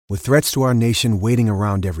With threats to our nation waiting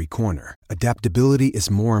around every corner, adaptability is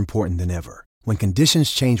more important than ever. When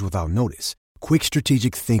conditions change without notice, quick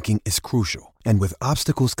strategic thinking is crucial. And with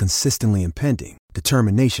obstacles consistently impending,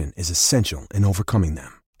 determination is essential in overcoming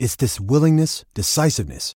them. It's this willingness,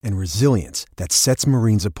 decisiveness, and resilience that sets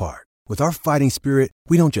Marines apart. With our fighting spirit,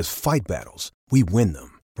 we don't just fight battles, we win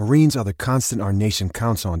them. Marines are the constant our nation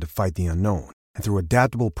counts on to fight the unknown. And through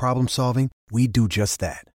adaptable problem solving, we do just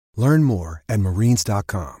that. Learn more at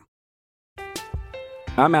marines.com.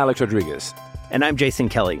 I'm Alex Rodriguez. And I'm Jason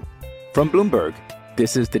Kelly. From Bloomberg,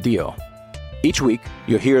 this is The Deal. Each week,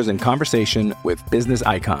 you'll hear us in conversation with business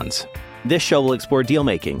icons. This show will explore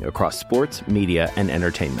deal-making across sports, media, and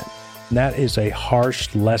entertainment. That is a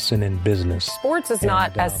harsh lesson in business. Sports is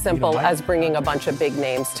not as simple as bringing a bunch of big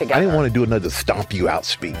names together. I didn't want to do another stomp you out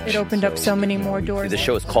speech. It opened up so many more doors. The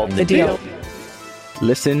show is called The Deal.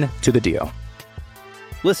 Listen to The Deal.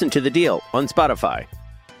 Listen to The Deal on Spotify.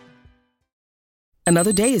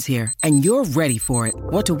 Another day is here, and you're ready for it.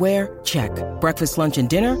 What to wear? Check. Breakfast, lunch, and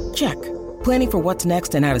dinner? Check. Planning for what's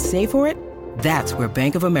next and how to save for it? That's where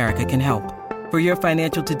Bank of America can help. For your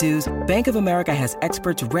financial to-dos, Bank of America has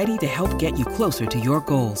experts ready to help get you closer to your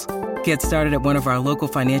goals. Get started at one of our local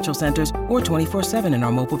financial centers or 24/7 in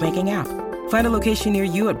our mobile banking app. Find a location near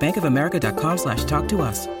you at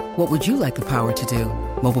bankofamerica.com/talktous. What would you like the power to do?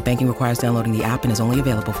 Mobile banking requires downloading the app and is only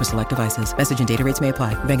available for select devices. Message and data rates may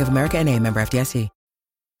apply. Bank of America N.A., member FDIC.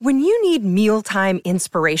 When you need mealtime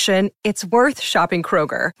inspiration, it's worth shopping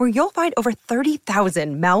Kroger, where you'll find over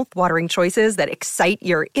 30,000 mouth-watering choices that excite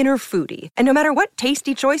your inner foodie. And no matter what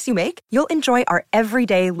tasty choice you make, you'll enjoy our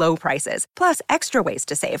everyday low prices, plus extra ways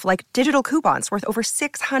to save, like digital coupons worth over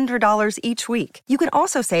 $600 each week. You can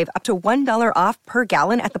also save up to $1 off per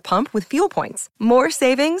gallon at the pump with fuel points. More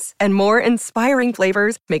savings and more inspiring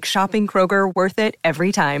flavors make shopping Kroger worth it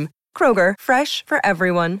every time. Kroger, fresh for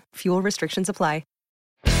everyone. Fuel restrictions apply.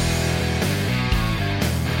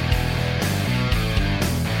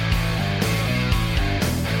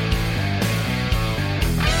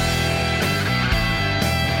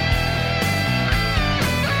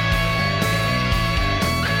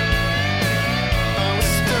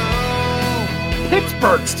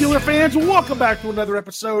 Pittsburgh Steeler fans, welcome back to another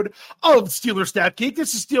episode of Steeler Stat Geek.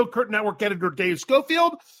 This is Steel Curtain Network editor Dave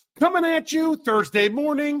Schofield coming at you Thursday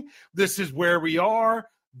morning. This is where we are.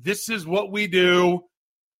 This is what we do.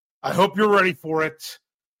 I hope you're ready for it.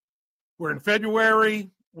 We're in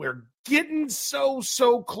February. We're getting so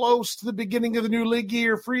close to the beginning of the new league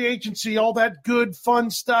year, free agency, all that good, fun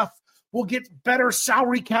stuff. We'll get better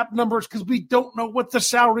salary cap numbers because we don't know what the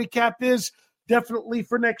salary cap is. Definitely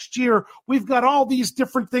for next year. We've got all these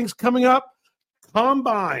different things coming up.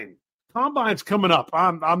 Combine's coming up.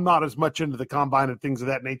 I'm not as much into the combine and things of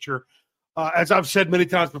that nature. As I've said many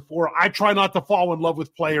times before, I try not to fall in love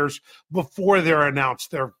with players before they're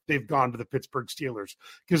announced they've gone to the Pittsburgh Steelers,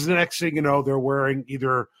 because the next thing you know, they're wearing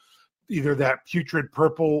either that putrid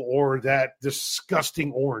purple or that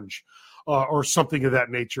disgusting orange or something of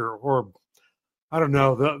that nature. Or I don't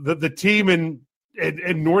know, the team in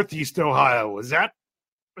Northeast Ohio, is that,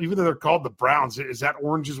 even though they're called the Browns, is that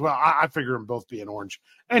orange as well? I figure them both being orange.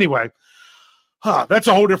 Anyway, that's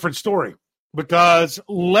a whole different story, because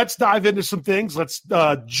let's dive into some things. Let's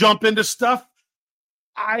jump into stuff.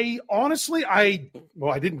 I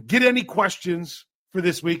didn't get any questions for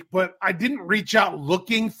this week, but I didn't reach out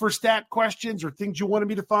looking for stat questions or things you wanted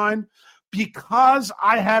me to find, because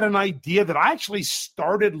I had an idea that I actually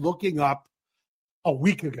started looking up a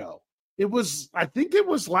week ago. I think it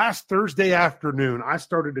was last Thursday afternoon. I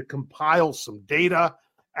started to compile some data,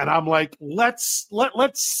 and I'm like, let's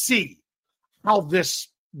see how this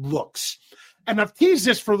looks. And I've teased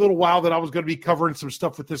this for a little while that I was going to be covering some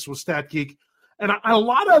stuff with this with Stat Geek, and a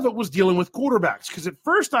lot of it was dealing with quarterbacks, because at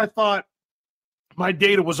first I thought my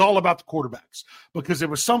data was all about the quarterbacks, because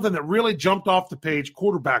it was something that really jumped off the page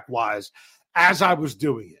quarterback-wise as I was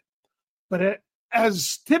doing it. But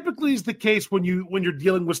as typically is the case when you're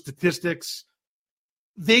dealing with statistics,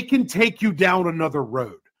 they can take you down another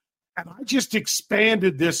road. And I just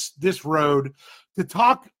expanded this road to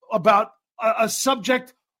talk about a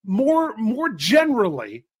subject more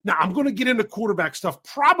generally. Now, I'm going to get into quarterback stuff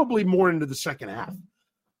probably more into the second half.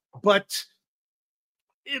 But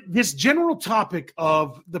this general topic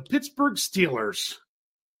of the Pittsburgh Steelers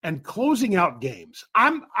and closing out games,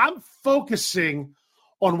 I'm focusing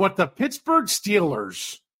on what the Pittsburgh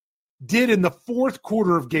Steelers did in the fourth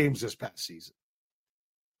quarter of games this past season.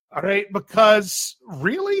 All right, because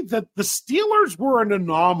really the Steelers were an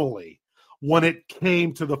anomaly when it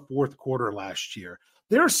came to the fourth quarter last year.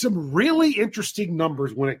 There are some really interesting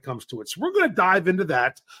numbers when it comes to it. So we're going to dive into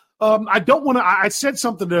that. I don't want to. I said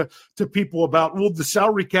something to people about the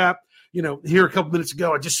salary cap. Here a couple minutes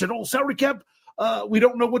ago, I just said, salary cap. We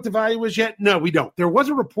don't know what the value is yet. No, we don't. There was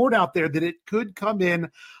a report out there that it could come in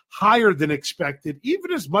higher than expected,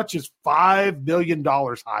 even as much as $5 million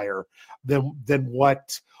higher than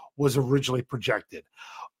what was originally projected.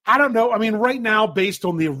 I don't know. I mean, right now, based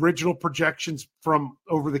on the original projections from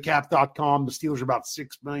overthecap.com, the Steelers are about $6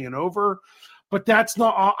 million over, but that's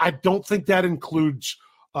not. I don't think that includes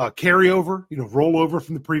carryover, rollover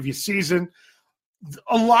from the previous season.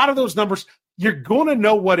 A lot of those numbers, you're going to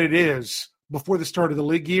know what it is before the start of the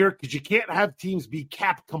league year, because you can't have teams be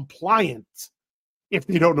cap compliant if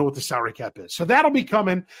they don't know what the salary cap is. So that'll be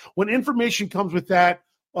coming. When information comes with that,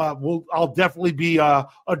 I'll definitely be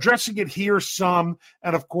addressing it here some.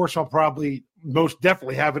 And, of course, I'll probably most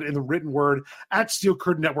definitely have it in the written word at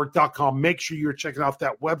steelcurtainnetwork.com. Make sure you're checking out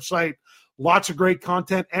that website. Lots of great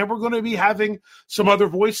content. And we're going to be having some other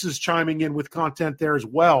voices chiming in with content there as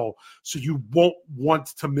well. So you won't want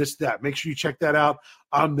to miss that. Make sure you check that out.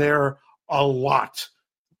 I'm there a lot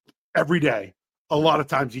every day, a lot of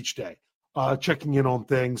times each day, checking in on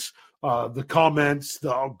things, the comments,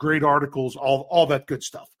 the great articles, all that good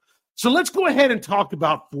stuff. So let's go ahead and talk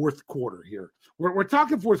about fourth quarter here. We're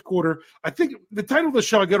talking fourth quarter. I think the title of the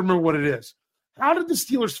show, I got to remember what it is. How did the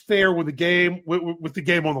Steelers fare with the game with the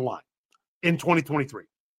game on the line in 2023?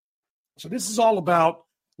 So this is all about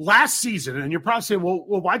last season. And you're probably saying, well,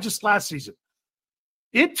 why just last season?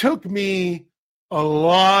 It took me a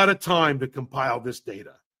lot of time to compile this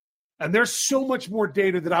data. And there's so much more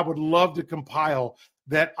data that I would love to compile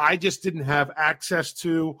that I just didn't have access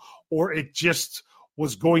to, or it just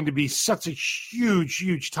was going to be such a huge,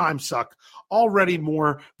 huge time suck, already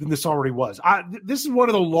more than this already was. This is one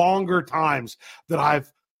of the longer times that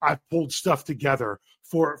I've pulled stuff together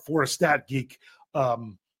for a Stat Geek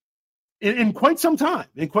in quite some time.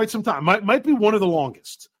 Might be one of the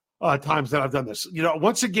longest times that I've done this.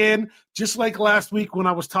 Once again, just like last week when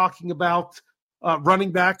I was talking about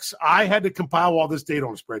running backs, I had to compile all this data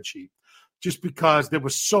on a spreadsheet just because there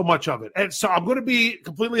was so much of it. And so I'm going to be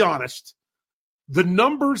completely honest. The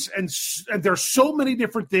numbers, and there's so many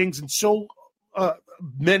different things and so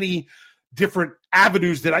many different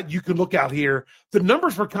avenues that you can look out here. The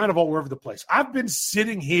numbers were kind of all over the place. I've been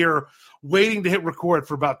sitting here waiting to hit record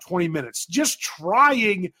for about 20 minutes, just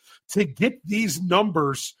trying to get these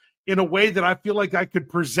numbers in a way that I feel like I could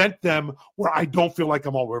present them where I don't feel like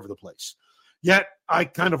I'm all over the place. Yet I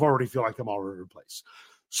kind of already feel like I'm all over the place.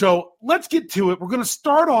 So let's get to it. We're going to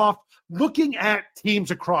start off looking at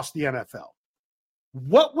teams across the NFL.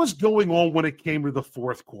 What was going on when it came to the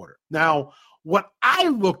fourth quarter? Now, what I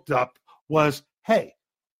looked up was, hey,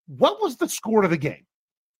 what was the score of the game?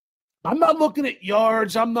 I'm not looking at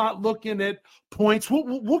yards. I'm not looking at points.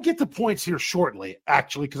 We'll get to points here shortly,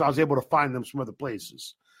 actually, because I was able to find them some other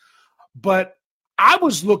places. But I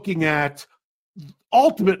was looking at,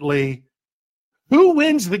 ultimately, who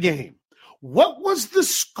wins the game? What was the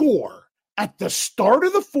score at the start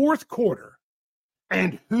of the fourth quarter?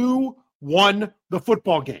 And who won the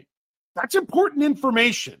football game? That's important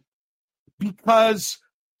information because,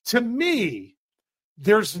 to me,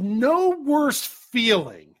 there's no worse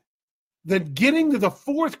feeling than getting to the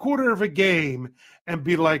fourth quarter of a game and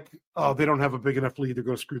be like, oh, they don't have a big enough lead to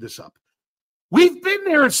go screw this up. We've been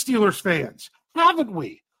there as Steelers fans, haven't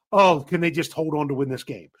we? Oh, can they just hold on to win this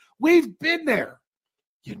game? We've been there.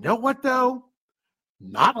 You know what, though?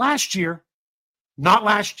 Not last year,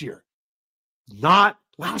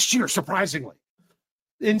 surprisingly.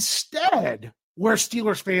 Instead, where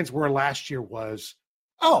Steelers fans were last year was,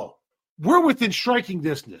 oh, we're within striking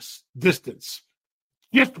distance. Just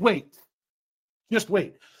wait.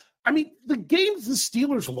 I mean, the games the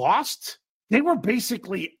Steelers lost, they were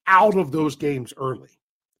basically out of those games early.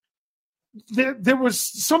 There was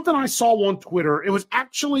something I saw on Twitter. It was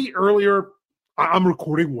actually earlier. I'm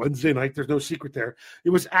recording Wednesday night. There's no secret there. It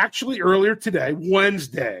was actually earlier today,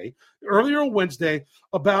 earlier on Wednesday,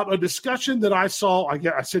 about a discussion that I saw.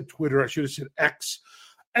 I said Twitter. I should have said X.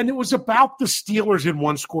 And it was about the Steelers in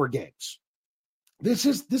one-score games. This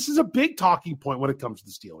is a big talking point when it comes to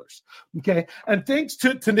the Steelers. Okay. And thanks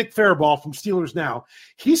to Nick Faribault from Steelers Now,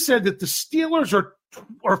 he said that the Steelers are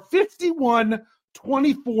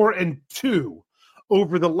 51-24-2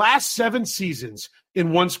 over the last 7 seasons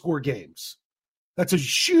in one-score games. That's a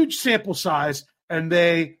huge sample size, and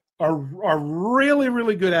they are really,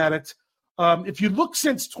 really good at it. If you look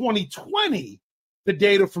since 2020, the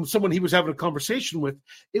data from someone he was having a conversation with,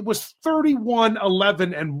 it was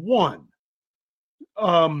 31-11-1.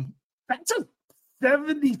 That's a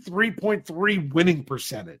 73.3 winning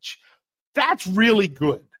percentage. That's really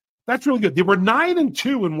good. That's really good. They were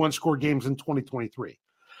 9-2 in one-score games in 2023.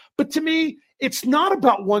 But to me, it's not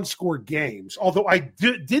about one-score games, although I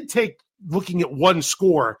did take looking at one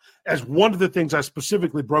score as one of the things I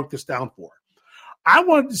specifically broke this down for. I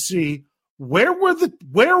wanted to see where were the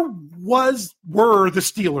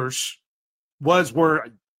Steelers?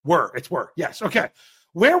 Yes, okay.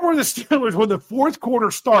 Where were the Steelers when the fourth quarter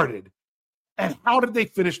started, and how did they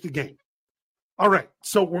finish the game? All right,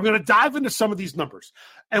 so we're going to dive into some of these numbers.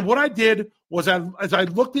 And what I did was, as I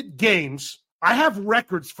looked at games, I have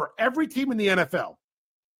records for every team in the NFL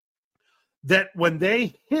that when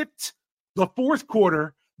they hit the fourth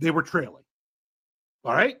quarter, they were trailing.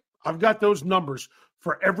 All right, I've got those numbers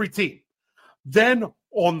for every team. Then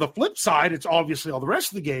on the flip side, it's obviously all the rest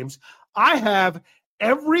of the games. I have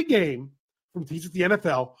every game from teams at the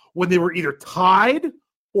NFL when they were either tied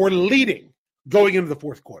or leading going into the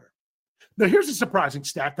fourth quarter. Now, here's a surprising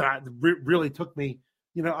stat that really took me,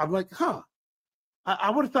 I'm like, I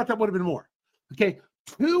would have thought that would have been more. Okay,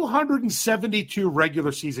 272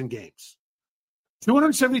 regular season games.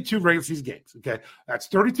 272 regular season games, okay? That's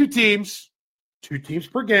 32 teams, 2 teams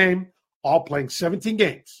per game, all playing 17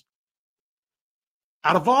 games.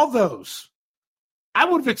 Out of all those, I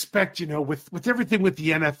would have expected, with everything with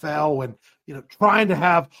the NFL and, trying to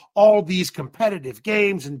have all these competitive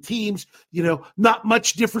games and teams, not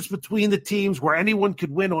much difference between the teams where anyone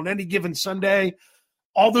could win on any given Sunday,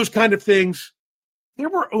 all those kind of things. There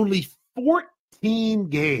were only 14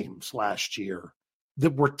 games last year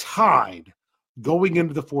that were tied going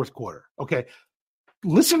into the fourth quarter. Okay,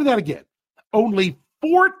 listen to that again. Only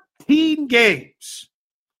 14 games.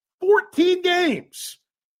 14 games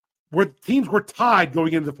where teams were tied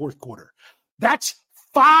going into the fourth quarter. That's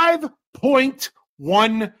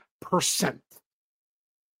 5.1%.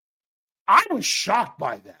 I was shocked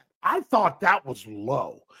by that. I thought that was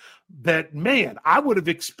low. That, man, I would have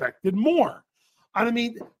expected more. I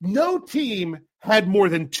mean, no team had more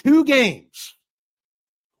than 2 games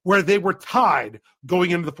where they were tied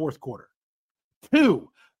going into the fourth quarter.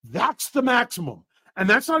 2. That's the maximum. And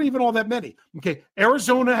that's not even all that many. Okay,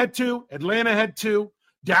 Arizona had 2, Atlanta had 2,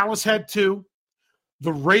 Dallas had 2,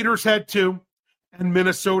 the Raiders had 2, and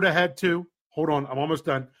Minnesota had 2. Hold on, I'm almost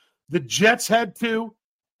done. The Jets had 2,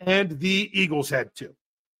 and the Eagles had 2.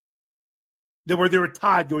 They were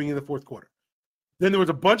tied going into the fourth quarter. Then there was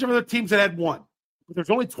a bunch of other teams that had 1. But there's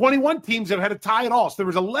only 21 teams that had a tie at all. So there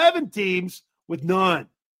was 11 teams with none.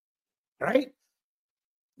 Right?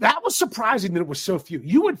 That was surprising that it was so few.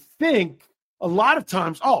 You would think a lot of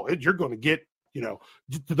times, you're going to get, to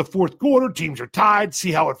the fourth quarter, teams are tied,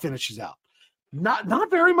 see how it finishes out.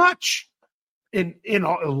 Not very much. In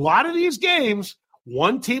a lot of these games,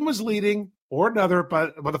 one team was leading or another by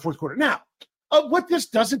the fourth quarter. Now, what this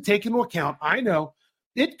doesn't take into account, I know,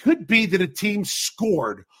 it could be that a team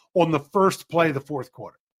scored on the first play of the fourth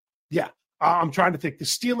quarter. Yeah, I'm trying to think. The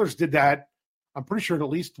Steelers did that. I'm pretty sure in at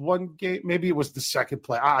least one game. Maybe it was the second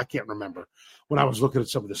play. I can't remember when I was looking at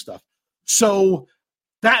some of this stuff. So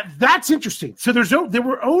that's interesting. So there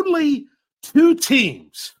were only 2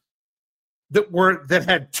 teams that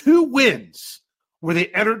had 2 wins where they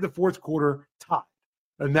entered the fourth quarter tied,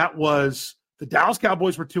 and that was the Dallas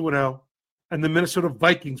Cowboys were 2-0, and the Minnesota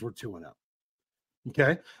Vikings were 2-0.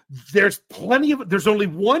 Okay, there's only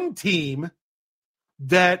one team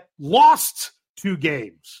that lost 2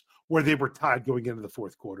 games where they were tied going into the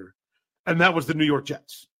fourth quarter, and that was the New York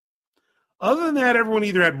Jets. Other than that, everyone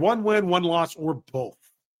either had 1 win, 1 loss, or both.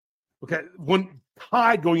 Okay, one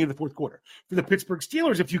tied going into the fourth quarter. For the Pittsburgh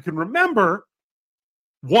Steelers, if you can remember,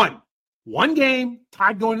 one game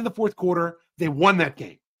tied going into the fourth quarter, they won that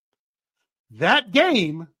game. That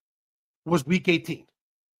game was Week 18.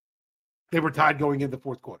 They were tied going into the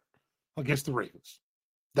fourth quarter against the Ravens.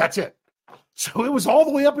 That's it. So it was all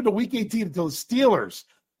the way up into Week 18 until the Steelers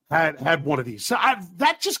had one of these. So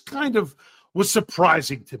that just kind of was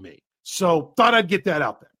surprising to me. So thought I'd get that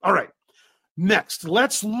out there. All right. Next,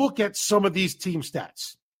 let's look at some of these team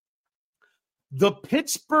stats. The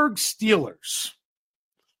Pittsburgh Steelers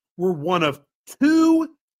were one of 2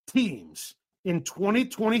 teams in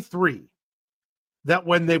 2023 that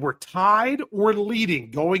when they were tied or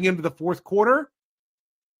leading going into the fourth quarter,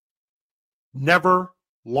 never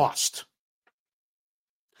lost.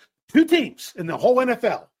 2 teams in the whole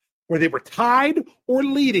NFL where they were tied or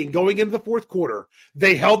leading going into the fourth quarter,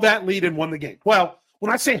 they held that lead and won the game. Well,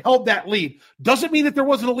 when I say held that lead, doesn't mean that there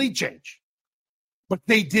wasn't a lead change, but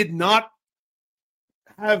they did not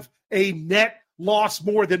have a net loss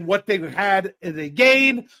more than what they had in a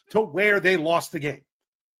gain to where they lost the game.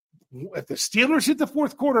 If the Steelers hit the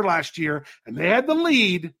fourth quarter last year and they had the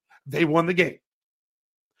lead, they won the game.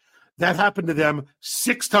 That happened to them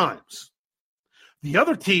 6 times. The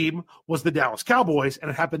other team was the Dallas Cowboys, and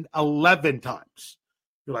it happened 11 times.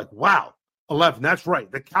 You're like, wow, 11. That's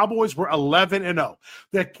right. The Cowboys were 11-0.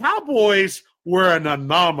 The Cowboys were an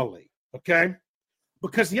anomaly, okay?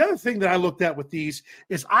 Because the other thing that I looked at with these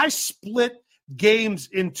is I split games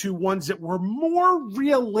into ones that were more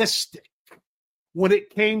realistic when it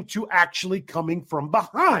came to actually coming from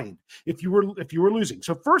behind if you were losing.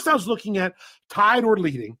 So first I was looking at tied or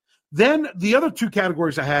leading. Then the other 2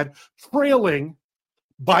 categories I had, trailing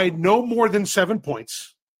by no more than 7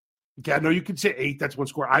 points. Okay, I know you could say 8, that's one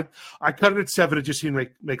score. I cut it at 7, it just seemed to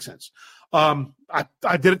make sense. I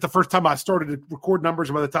did it the first time I started to record numbers,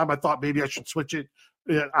 and by the time I thought maybe I should switch it,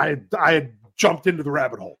 I had jumped into the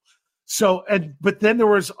rabbit hole. So, but then there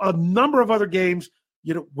was a number of other games,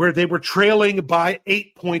 where they were trailing by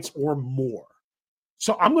 8 points or more.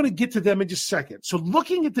 So I'm going to get to them in just a second. So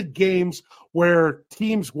looking at the games where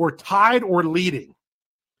teams were tied or leading,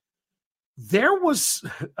 there was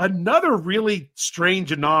another really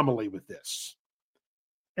strange anomaly with this.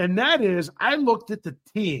 And that is, I looked at the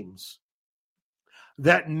teams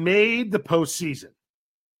that made the postseason.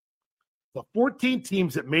 The 14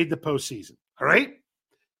 teams that made the postseason, all right?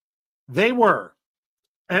 They were,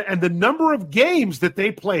 and the number of games that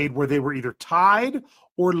they played where they were either tied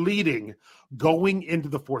or leading going into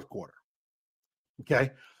the fourth quarter.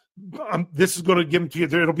 Okay? This is going to give them to you.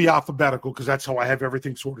 It'll be alphabetical because that's how I have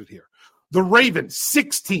everything sorted here. The Ravens,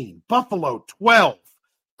 16. Buffalo, 12.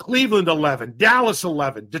 Cleveland, 11. Dallas,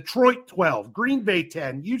 11. Detroit, 12. Green Bay,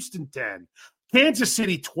 10. Houston, 10. Kansas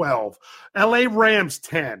City, 12. LA Rams,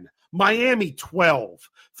 10. Miami, 12.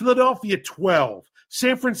 Philadelphia, 12.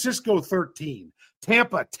 San Francisco, 13.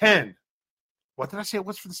 Tampa, 10. What did I say it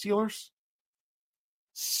was for the Steelers?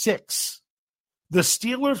 6. The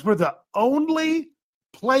Steelers were the only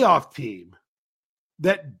playoff team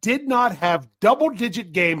that did not have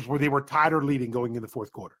double-digit games where they were tied or leading going in the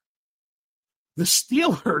fourth quarter. The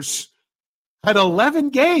Steelers had 11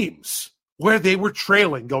 games where they were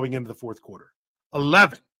trailing going into the fourth quarter.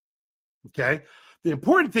 11. Okay? The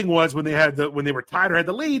important thing was when they were tied or had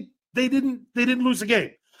the lead, they didn't lose a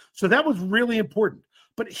game. So that was really important.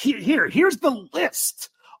 But here's the list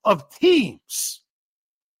of teams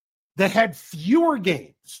that had fewer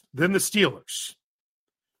games than the Steelers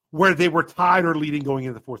where they were tied or leading going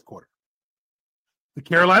into the fourth quarter. The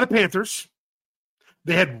Carolina Panthers,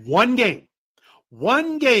 they had one game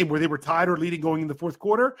where they were tied or leading going into the fourth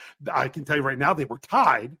quarter. I can tell you right now, they were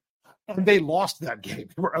tied, and they lost that game.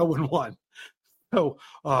 They were 0-1. So,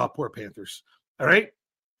 poor Panthers. All right.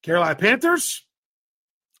 Carolina Panthers,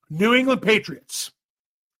 New England Patriots.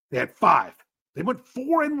 They had 5. They went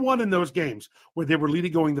 4-1 in those games where they were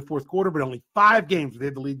leading going in the fourth quarter, but only 5 games where they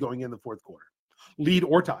had the lead going in the fourth quarter. Lead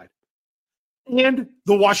or tied. And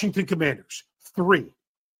the Washington Commanders, 3.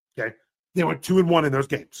 Okay. They went 2-1 in those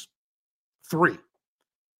games. 3.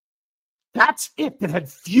 That's it that had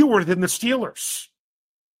fewer than the Steelers.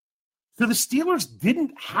 So the Steelers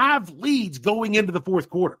didn't have leads going into the fourth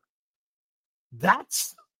quarter.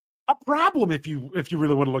 That's a problem if you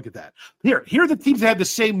really want to look at that. Here are the teams that had the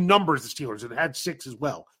same numbers as the Steelers and had 6 as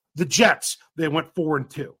well. The Jets, they went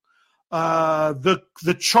 4-2.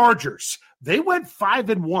 The Chargers, they went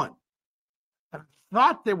 5-1. I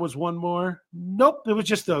thought there was one more. Nope, it was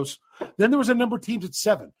just those. Then there was a number of teams at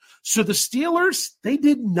 7. So the Steelers, they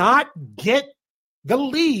did not get the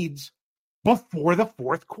leads before the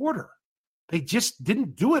fourth quarter. They just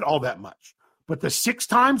didn't do it all that much. But the 6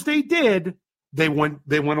 times they did, they went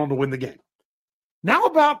on to win the game.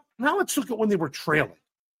 Now let's look at when they were trailing.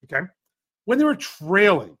 Okay? When they were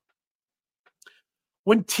trailing.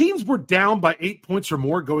 When teams were down by 8 points or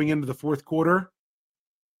more going into the fourth quarter,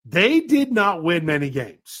 they did not win many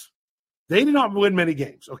games.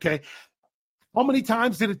 Okay? How many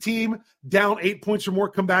times did a team down 8 points or more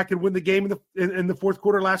come back and win the game in the fourth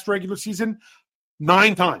quarter last regular season?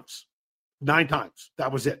 9 times. 9 times.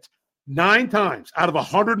 That was it. 9 times out of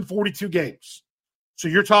 142 games. So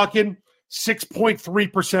you're talking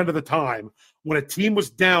 6.3% of the time when a team was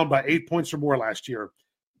down by 8 points or more last year,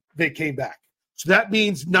 they came back. So that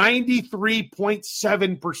means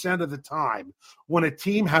 93.7% of the time when a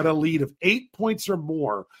team had a lead of 8 points or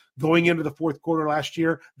more going into the fourth quarter last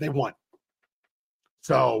year, they won.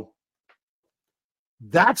 So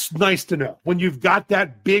that's nice to know when you've got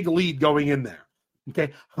that big lead going in there.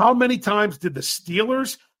 Okay. How many times did the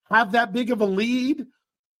Steelers have that big of a lead?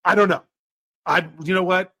 I don't know. You know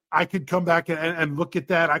what? I could come back and look at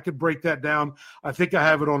that. I could break that down. I think I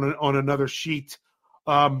have it on another sheet.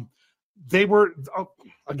 They were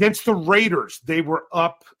against the Raiders. They were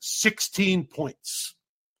up 16 points.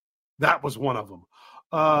 That was one of them.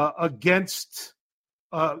 against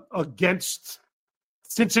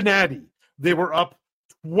Cincinnati. They were up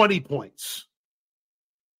 20 points.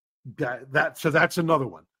 So that's another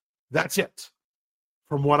one. That's it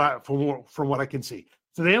from what I can see.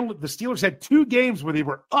 So the Steelers had 2 games where they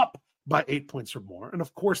were up by 8 points or more, and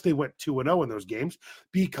of course they went 2-0 in those games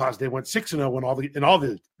because they went 6-0 in all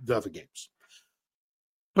the other games.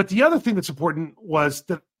 But the other thing that's important was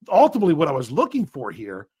that ultimately what I was looking for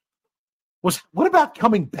here was, what about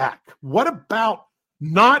coming back? What about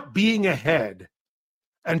not being ahead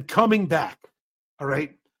and coming back? All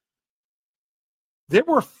right. There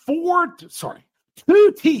were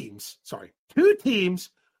two teams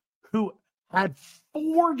who had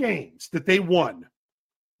 4 games that they won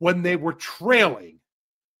when they were trailing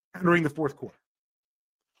entering the fourth quarter.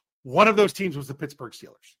 One of those teams was the Pittsburgh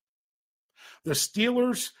Steelers. The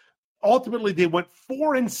Steelers, ultimately, they went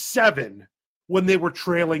 4-7 when they were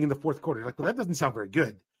trailing in the fourth quarter. You're like, well, that doesn't sound very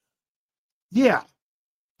good. Yeah.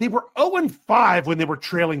 They were 0-5 when they were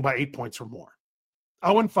trailing by 8 points or more.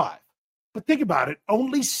 0-5. But think about it.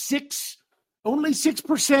 Only 6%,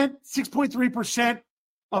 6.3%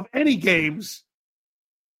 of any games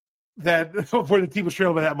that where the team was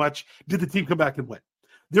trailing by that much did the team come back and win.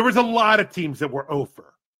 There was a lot of teams that were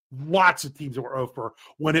 0-for. Lots of teams that were 0-for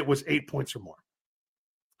when it was 8 points or more.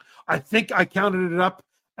 I think I counted it up,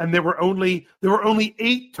 and there were only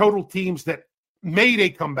 8 total teams that made a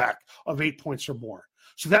comeback of 8 points or more.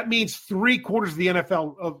 So that means 3/4 of the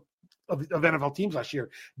NFL of NFL teams last year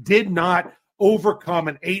did not overcome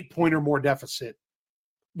an 8-point or more deficit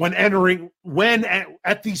when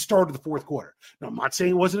at the start of the fourth quarter. Now, I'm not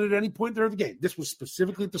saying it wasn't at any point there of the game. This was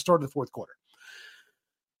specifically at the start of the fourth quarter.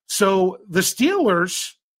 So the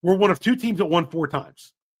Steelers were one of 2 teams that won 4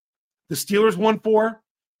 times. The Steelers won 4.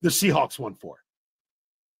 The Seahawks won 4.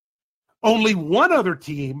 Only one other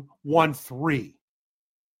team won 3,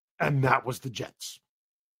 and that was the Jets.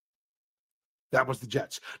 Now,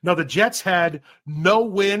 the Jets had no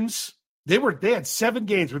wins. They had 7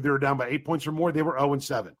 games where they were down by 8 points or more. They were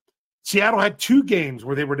 0-7. Seattle had 2 games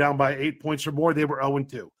where they were down by 8 points or more. They were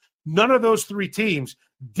 0-2. None of those 3 teams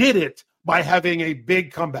did it by having a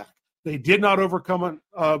big comeback. They did not overcome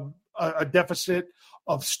a deficit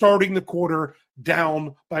of starting the quarter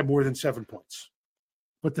down by more than 7 points.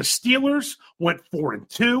 But the Steelers went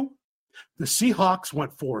 4-2. The Seahawks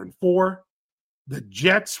went 4-4. The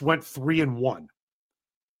Jets went 3-1.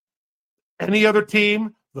 Any other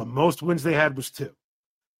team, the most wins they had was 2.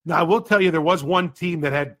 Now, I will tell you, there was one team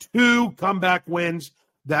that had 2 comeback wins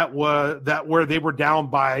that where they were down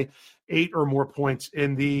by 8 or more points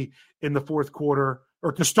in the fourth quarter,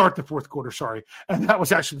 or to start the fourth quarter, sorry. And that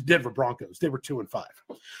was actually the Denver Broncos. They were 2-5.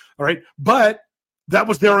 All right. But that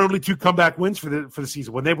was their only 2 comeback wins for the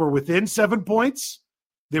season. When they were within 7 points,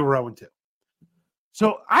 they were 0-2.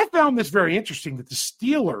 So I found this very interesting that the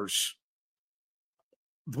Steelers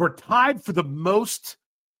were tied for the most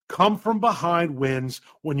come from behind wins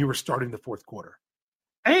when you were starting the fourth quarter.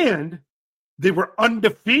 And they were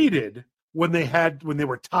undefeated when they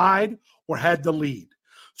were tied or had the lead.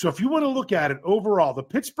 So if you want to look at it overall, the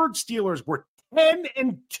Pittsburgh Steelers were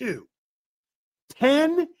 10-2.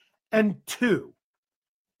 10-2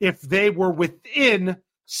 if they were within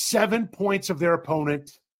 7 points of their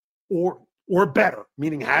opponent or better,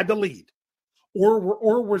 meaning had the lead, or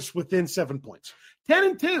was within 7 points.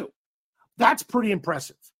 10-2. That's pretty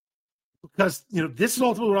impressive, because this is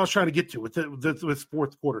ultimately what I was trying to get to with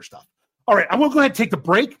fourth quarter stuff. All right, I'm going to go ahead and take the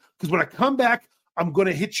break, because when I come back, I'm going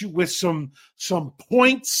to hit you with some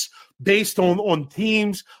points based on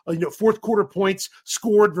teams, fourth quarter points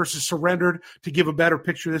scored versus surrendered, to give a better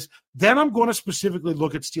picture of this. Then I'm going to specifically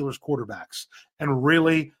look at Steelers quarterbacks and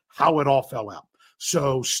really how it all fell out.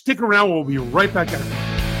 So stick around. We'll be right back at it.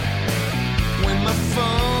 When my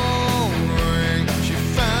phone rang, she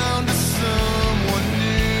found someone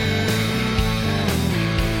new.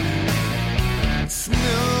 It's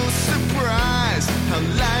no surprise how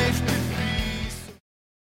life could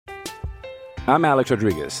be. I'm Alex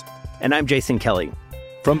Rodriguez. And I'm Jason Kelly.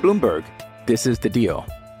 From Bloomberg, this is The Deal.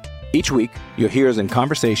 Each week, you'll hear us in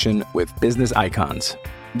conversation with business icons.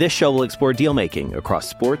 This show will explore deal-making across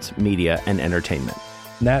sports, media, and entertainment.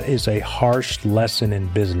 That is a harsh lesson in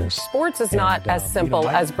business. Sports is not as simple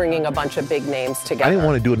as bringing a bunch of big names together. I didn't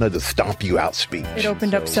want to do another stomp you out speech. It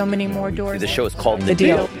opened up so many more doors. The show is called The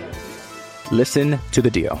Deal. Listen to The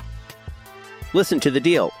Deal. Listen to The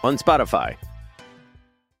Deal on Spotify.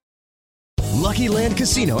 Lucky Land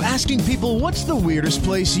Casino, asking people, what's the weirdest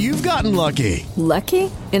place you've gotten lucky?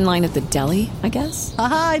 Lucky? In line at the deli, I guess?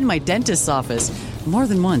 Aha, in my dentist's office. More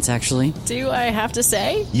than once, actually. Do I have to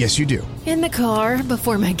say? Yes, you do. In the car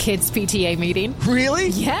before my kids' PTA meeting. Really?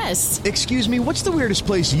 Yes. Excuse me, what's the weirdest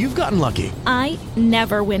place you've gotten lucky? I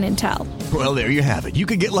never win and tell. Well, there you have it. You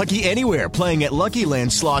can get lucky anywhere, playing at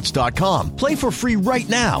LuckyLandSlots.com. Play for free right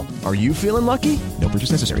now. Are you feeling lucky? No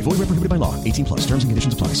purchase necessary. Void where prohibited by law. 18 plus. Terms and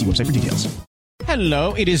conditions apply. See website for details.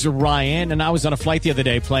 Hello, it is Ryan, and I was on a flight the other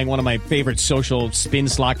day playing one of my favorite social spin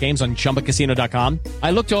slot games on ChumbaCasino.com. I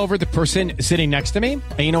looked over at the person sitting next to me,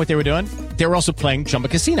 and you know what they were doing? They were also playing Chumba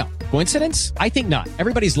Casino. Coincidence? I think not.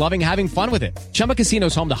 Everybody's loving having fun with it. Chumba Casino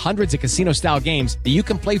is home to hundreds of casino-style games that you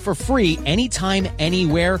can play for free anytime,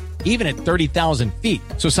 anywhere, even at 30,000 feet.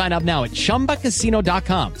 So sign up now at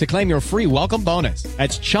ChumbaCasino.com to claim your free welcome bonus.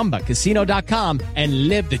 That's ChumbaCasino.com and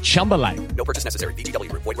live the Chumba life. No purchase necessary.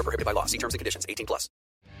 VGW. Void where prohibited by law. See terms and conditions. 18 plus.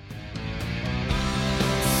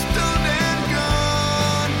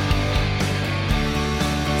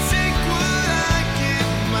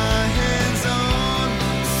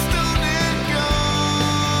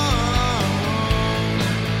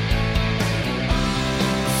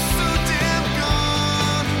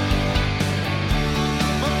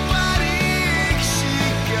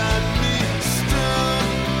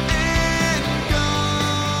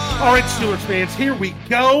 All right, Steelers fans, here we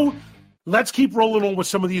go. Let's keep rolling on with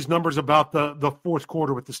some of these numbers about the fourth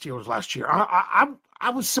quarter with the Steelers last year.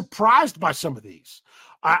 I was surprised by some of these.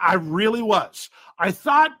 I really was. I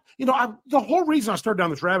thought, the whole reason I started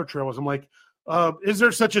down this rabbit trail was I'm like, is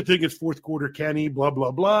there such a thing as fourth quarter Kenny, blah,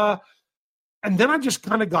 blah, blah. And then I just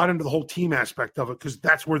kind of got into the whole team aspect of it because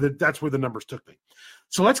that's where the numbers took me.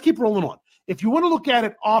 So let's keep rolling on. If you want to look at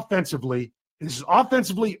it offensively, this is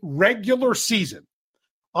offensively regular season.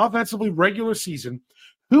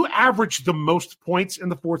 Who averaged the most points in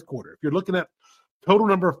the fourth quarter? If you're looking at total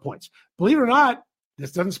number of points, believe it or not,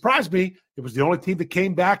 this doesn't surprise me. It was the only team that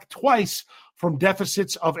came back twice from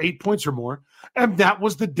deficits of 8 points or more, and that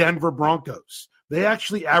was the Denver Broncos. They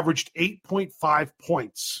actually averaged 8.5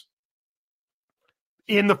 points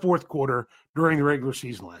in the fourth quarter during the regular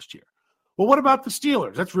season last year. Well, what about the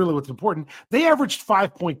Steelers? That's really what's important. They averaged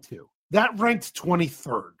 5.2. That ranked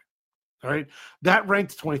 23rd. All right, that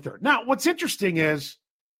ranked 23rd. Now, what's interesting is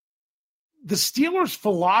the Steelers'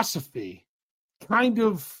 philosophy kind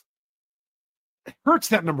of hurts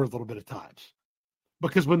that number a little bit at times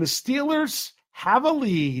because when the Steelers have a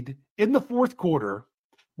lead in the fourth quarter,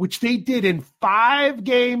 which they did in 5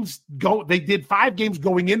 games, they did 5 games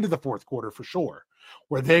going into the fourth quarter for sure,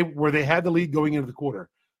 where they had the lead going into the quarter.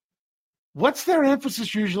 What's their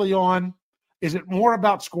emphasis usually on? Is it more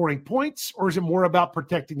about scoring points or is it more about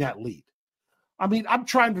protecting that lead? I mean, I'm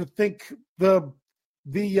trying to think the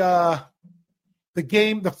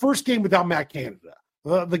first game without Matt Canada,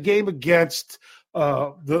 the game against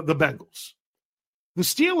the Bengals. The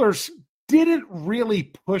Steelers didn't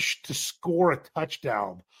really push to score a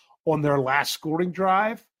touchdown on their last scoring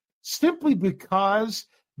drive simply because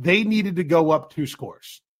they needed to go up 2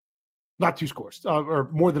 scores. Not 2 scores, or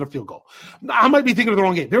more than a field goal. I might be thinking of the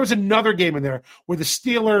wrong game. There was another game in there where the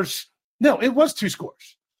Steelers – no, it was 2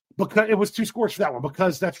 scores. Because it was 2 scores for that one.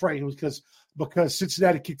 Because that's right. It was because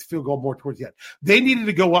Cincinnati kicked the field goal more towards the end. They needed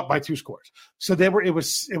to go up by 2 scores. So it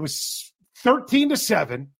was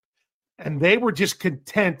 13-7, and they were just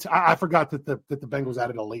content. I forgot that the Bengals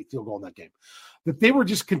added a late field goal in that game. That they were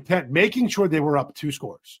just content making sure they were up 2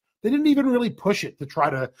 scores. They didn't even really push it to try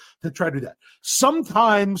to do that.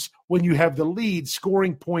 Sometimes when you have the lead,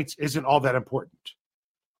 scoring points isn't all that important.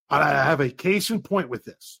 I have a case in point with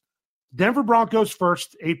this. Denver Broncos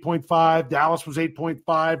first, 8.5. Dallas was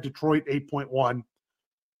 8.5. Detroit, 8.1.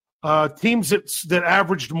 Teams that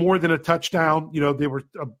averaged more than a touchdown, they were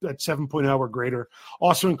at 7.0 or greater.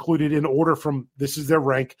 Also included in order from, this is their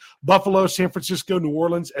rank, Buffalo, San Francisco, New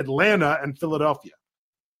Orleans, Atlanta, and Philadelphia.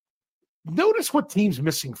 Notice what team's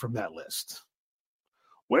missing from that list.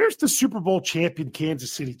 Where's the Super Bowl champion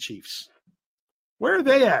Kansas City Chiefs? Where are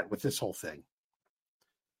they at with this whole thing?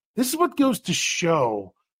 This is what goes to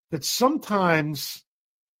show that sometimes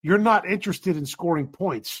you're not interested in scoring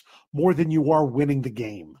points more than you are winning the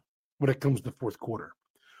game when it comes to the fourth quarter.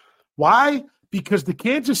 Why? Because the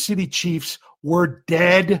Kansas City Chiefs were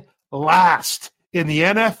dead last in the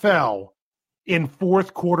NFL in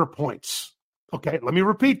fourth quarter points. Okay, let me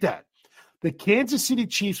repeat that. The Kansas City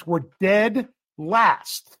Chiefs were dead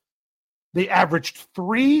last. They averaged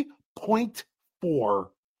 3.4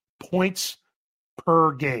 points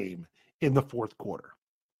per game in the fourth quarter.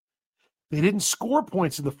 They didn't score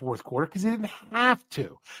points in the fourth quarter because they didn't have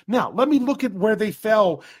to. Now, let me look at where they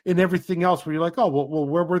fell in everything else where you're like, oh, well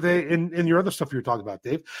where were they in your other stuff you were talking about,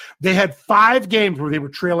 Dave? They had 5 games where they were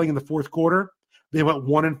trailing in the fourth quarter. They went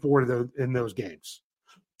 1-4 in those games.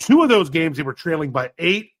 2 of those games, they were trailing by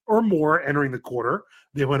 8 or more entering the quarter.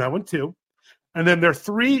 They went 0-2. And then there are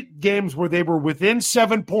 3 games where they were within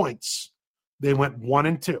 7 points. They went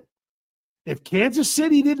 1-2. If Kansas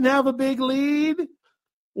City didn't have a big lead,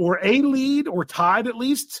 or a lead, or tied at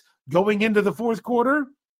least going into the fourth quarter,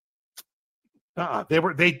 they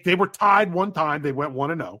were tied one time. They went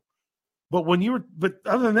 1-0. But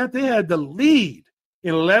other than that, they had the lead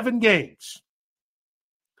in 11 games,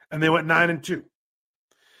 and they went 9-2.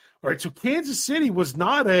 All right, so Kansas City was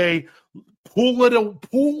not a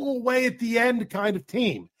pull away at the end kind of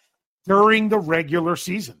team during the regular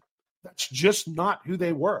season. That's just not who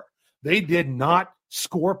they were. They did not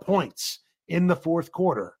score points in the fourth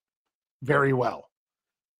quarter very well.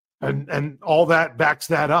 And all that backs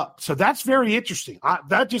that up. So that's very interesting.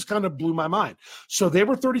 That just kind of blew my mind. So they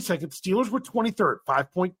were 32nd. Steelers were 23rd,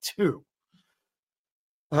 5.2.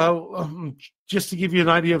 Just to give you an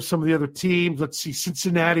idea of some of the other teams, let's see.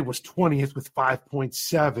 Cincinnati was 20th with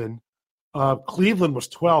 5.7. Cleveland was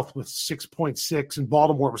 12th with 6.6, and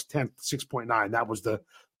Baltimore was 10th, 6.9. That was the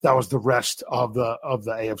rest of the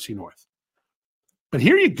AFC North. But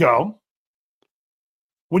here you go.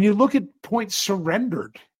 When you look at points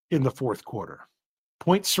surrendered in the fourth quarter,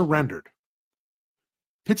 points surrendered,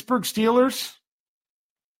 Pittsburgh Steelers,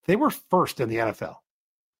 they were first in the NFL.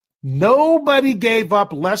 Nobody gave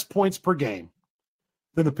up less points per game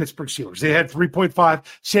than the Pittsburgh Steelers. They had 3.5.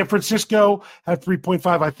 San Francisco had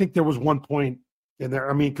 3.5. I think there was 1 point in there.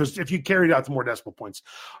 I mean, because if you carried out the more decimal points,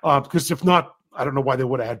 because if not, I don't know why they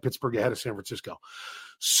would have had Pittsburgh ahead of San Francisco.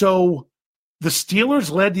 So the Steelers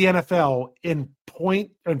led the NFL in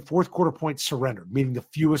point and fourth quarter points surrendered, meaning the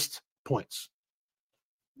fewest points.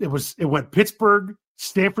 It went Pittsburgh,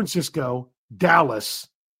 San Francisco, Dallas,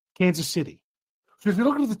 Kansas City. So if you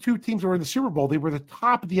look at the 2 teams that were in the Super Bowl, they were the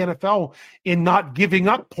top of the NFL in not giving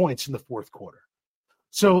up points in the fourth quarter.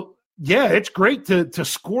 So yeah, it's great to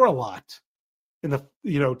score a lot in the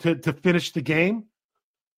to finish the game,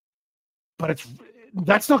 but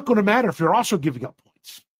that's not going to matter if you're also giving up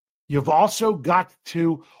points. You've also got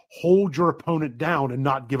to hold your opponent down and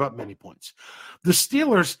not give up many points. The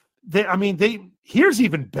Steelers, here's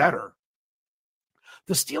even better.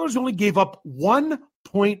 The Steelers only gave up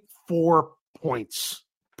 1.4 points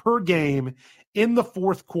per game in the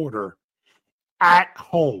fourth quarter at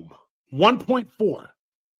home. 1.4.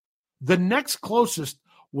 The next closest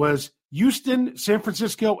was Houston, San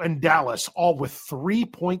Francisco, and Dallas, all with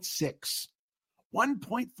 3.6.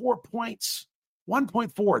 1.4 points.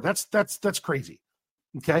 1.4. That's crazy.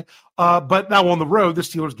 Okay. But now on the road, the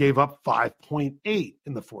Steelers gave up 5.8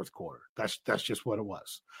 in the fourth quarter. That's just what it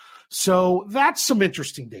was. So that's some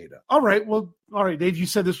interesting data. All right, Dave, you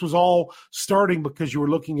said this was all starting because you were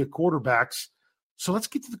looking at quarterbacks. So let's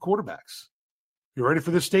get to the quarterbacks. You ready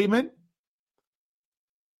for this statement?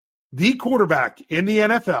 The quarterback in the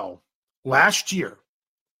NFL last year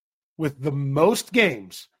with the most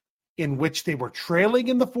games in which they were trailing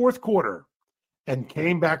in the fourth quarter and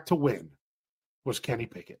came back to win was Kenny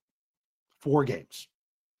Pickett. 4 games.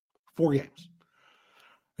 4 games.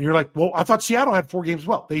 And you're like, well, I thought Seattle had 4 games as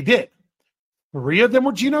well. They did. 3 of them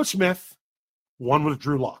were Geno Smith. 1 was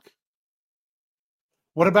Drew Lock.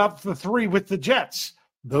 What about the 3 with the Jets?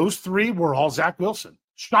 Those 3 were all Zach Wilson,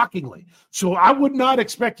 shockingly. So I would not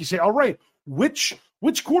expect you to say, all right, which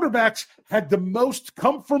quarterbacks had the most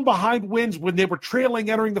come from behind wins when they were trailing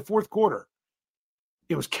entering the fourth quarter?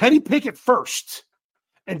 It was Kenny Pickett first,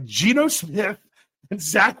 and Geno Smith and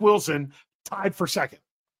Zach Wilson tied for second.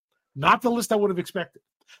 Not the list I would have expected.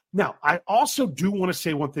 Now, I also do want to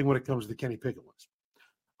say one thing when it comes to the Kenny Pickett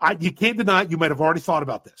ones. You can't deny it. You might have already thought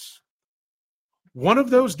about this. One of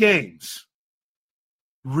those games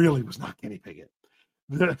really was not Kenny Pickett.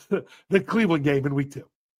 The Cleveland game in week 2.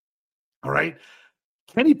 All right?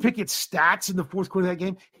 Kenny Pickett's stats in the fourth quarter of that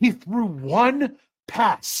game, he threw 1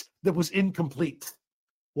 pass that was incomplete.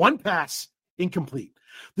 1 pass, incomplete.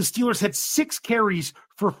 The Steelers had 6 carries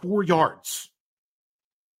for 4 yards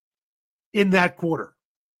in that quarter.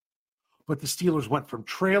 But the Steelers went from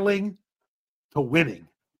trailing to winning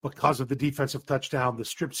because of the defensive touchdown, the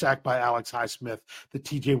strip sack by Alex Highsmith, the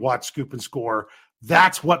TJ Watt scoop and score.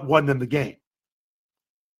 That's what won them the game.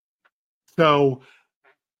 So,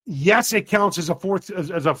 yes, it counts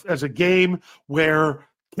as a game where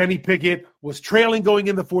Kenny Pickett was trailing going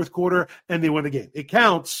in the fourth quarter, and they won the game. It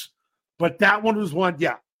counts, but that one was one,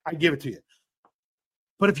 yeah, I give it to you.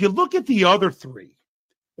 But if you look at the other 3,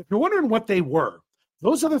 If you're wondering what they were,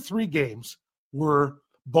 those other 3 games were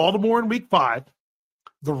Baltimore in week 5,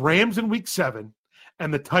 the Rams in week 7,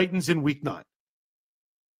 and the Titans in week 9.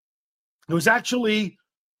 It was actually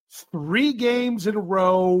 3 games in a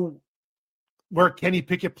row where Kenny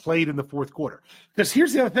Pickett played in the fourth quarter. Because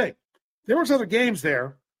here's the other thing. There was other games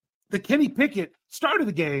there that Kenny Pickett started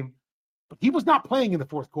the game, but he was not playing in the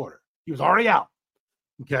fourth quarter. He was already out.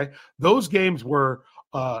 Okay? Those games were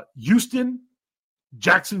Houston,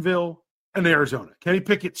 Jacksonville, and Arizona. Kenny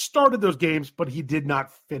Pickett started those games, but he did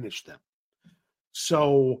not finish them.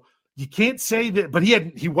 So you can't say that, but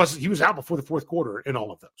he was out before the fourth quarter in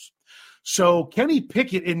all of those. So Kenny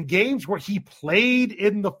Pickett in games where he played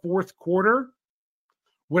in the fourth quarter,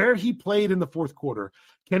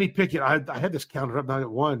 Kenny Pickett, I had this counted up now at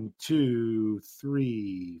 1, 2,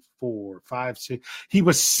 3, 4, 5, 6. He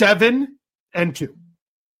was 7-2.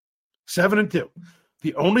 7-2.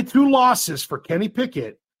 The only 2 losses for Kenny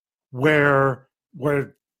Pickett where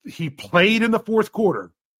he played in the fourth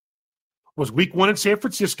quarter was week 1 in San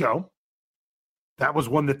Francisco. That was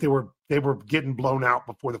one that they were getting blown out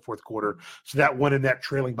before the fourth quarter. So that one in that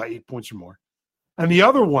trailing by 8 points or more. And the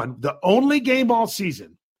other one, the only game all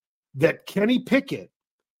season that Kenny Pickett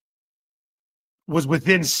was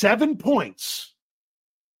within 7 points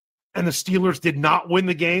and the Steelers did not win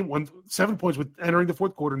the game, 7 points with entering the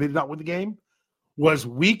fourth quarter and they did not win the game, was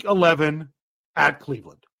week 11 at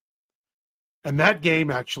Cleveland. And that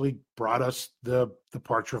game actually brought us the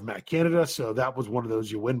departure of Matt Canada. So that was one of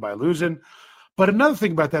those you win by losing. But another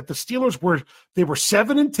thing about that, the Steelers were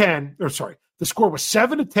 7-10, or sorry, the score was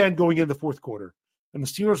 7-10 going into the fourth quarter, and the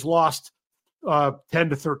Steelers lost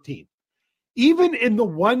 10-13. Even in the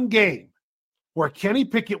one game where Kenny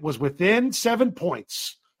Pickett was within 7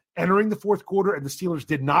 points entering the fourth quarter and the Steelers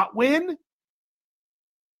did not win,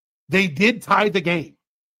 they did tie the game.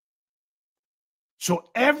 So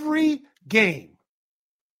every game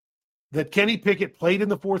that Kenny Pickett played in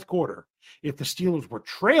the fourth quarter, if the Steelers were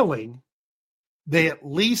trailing, they at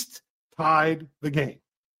least tied the game.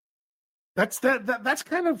 That's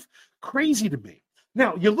kind of crazy to me.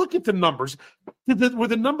 Now, you look at the numbers. Were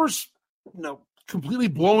the numbers completely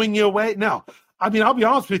blowing you away? No. I mean, I'll be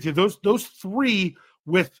honest with you. Those 3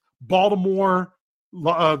 with Baltimore,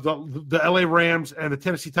 the LA Rams, and the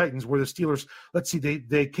Tennessee Titans were the Steelers. Let's see.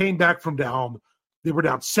 They came back from down. They were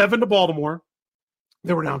down 7 to Baltimore.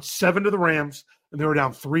 They were down 7 to the Rams, and they were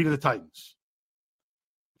down 3 to the Titans.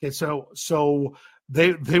 Okay, so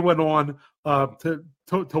they went on to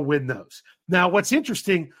win those. Now, what's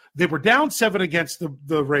interesting, they were down 7 against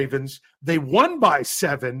the Ravens. They won by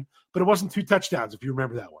 7, but it wasn't 2 touchdowns, if you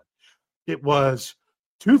remember that one. It was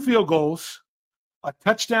 2 field goals, a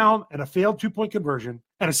touchdown, and a failed 2-point conversion,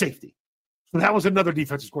 and a safety. So that was another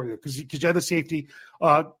defensive score there because you had the safety.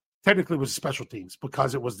 Technically, it was special teams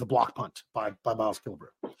because it was the block punt by Miles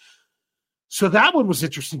Killebrew. So that one was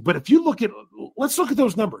interesting. But if you let's look at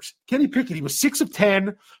those numbers. Kenny Pickett, he was 6 of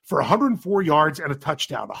 10 for 104 yards and a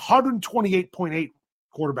touchdown, 128.8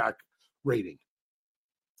 quarterback rating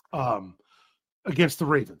against the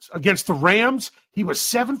Ravens. Against the Rams, he was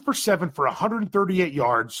 7 for 7 for 138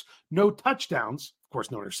 yards, no touchdowns, of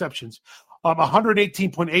course, no interceptions,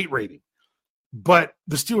 118.8 rating. But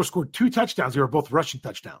the Steelers scored 2 touchdowns. They were both rushing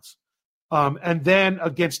touchdowns. And then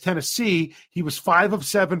against Tennessee, he was 5 of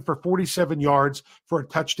 7 for 47 yards for a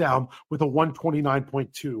touchdown with a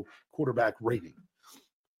 129.2 quarterback rating.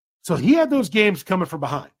 So he had those games coming from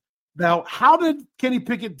behind. Now, how did Kenny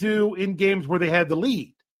Pickett do in games where they had the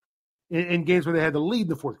lead? In games where they had the lead in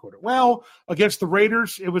the fourth quarter? Well, against the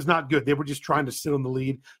Raiders, it was not good. They were just trying to sit on the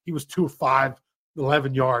lead. He was 2 of 5,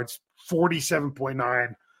 11 yards,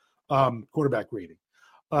 47.9 quarterback rating.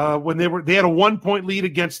 When they had a 1-point lead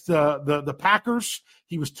against the Packers,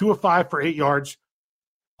 he was 2 of 5 for 8 yards.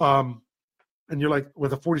 And you're like,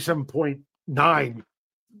 with a 47.9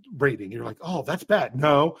 rating, you're like, oh, that's bad.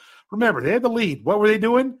 No, remember, they had the lead. What were they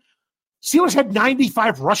doing? Steelers had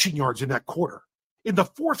 95 rushing yards in that quarter. In the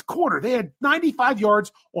fourth quarter, they had 95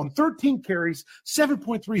 yards on 13 carries,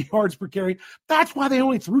 7.3 yards per carry. That's why they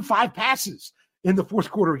only threw 5 passes in the fourth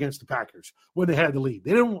quarter against the Packers when they had the lead.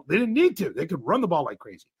 They didn't need to. They could run the ball like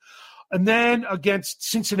crazy. And then against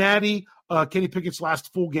Cincinnati, Kenny Pickett's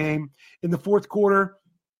last full game in the fourth quarter,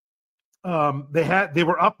 they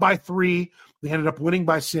were up by 3. They ended up winning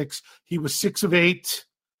by 6. He was 6 of 8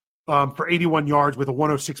 for 81 yards with a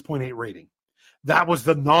 106.8 rating. That was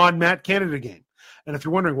the non-Matt Canada game. And if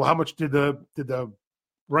you're wondering, well, how much did the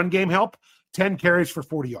run game help? 10 carries for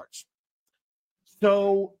 40 yards.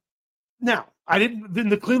 So now, in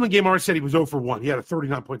the Cleveland game, I already said he was 0 for 1. He had a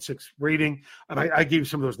 39.6 rating, and I gave you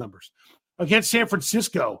some of those numbers. Against San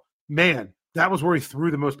Francisco, man, That was where he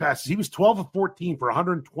threw the most passes. He was 12 of 14 for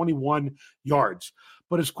 121 yards.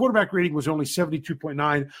 But his quarterback rating was only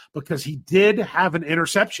 72.9 because he did have an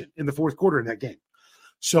interception in the fourth quarter in that game.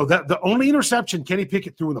 So that the only interception Kenny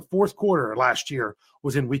Pickett threw in the fourth quarter last year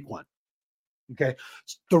was in week 1. Okay.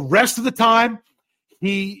 The rest of the time,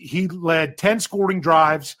 he led 10 scoring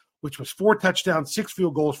drives, which was 4 touchdowns, 6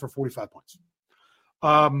 field goals for 45 points.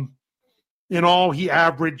 In all, he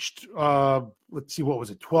averaged, let's see, what was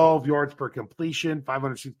it, 12 yards per completion,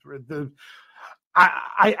 563.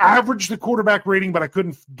 I averaged the quarterback rating, but I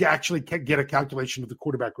couldn't actually get a calculation of the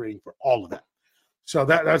quarterback rating for all of that. So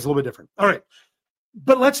that's a little bit different. All right.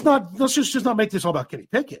 But let's just not make this all about Kenny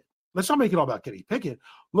Pickett. Let's not make it all about Kenny Pickett.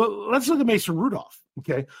 Let's look at Mason Rudolph.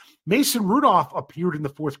 Okay. Mason Rudolph appeared in the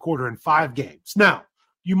fourth quarter in 5 games. Now,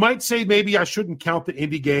 you might say maybe I shouldn't count the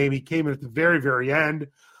Indy game. He came in at the very, very end.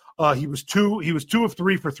 He was 2 of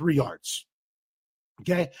 3 for 3 yards.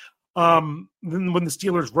 Okay. Then when the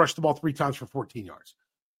Steelers rushed the ball 3 times for 14 yards.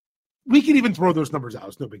 We can even throw those numbers out.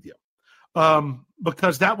 It's no big deal.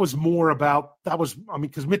 Because that was more about because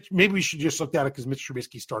maybe we should just look at it because Mitch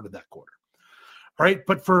Trubisky started that quarter. All right.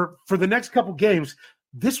 But for the next couple games,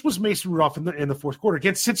 this was Mason Rudolph in the fourth quarter.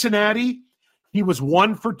 Against Cincinnati, he was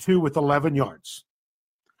 1 for 2 with 11 yards.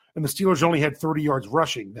 And the Steelers only had 30 yards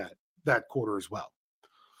rushing that quarter as well.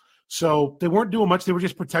 So they weren't doing much. They were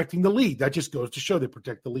just protecting the lead. That just goes to show they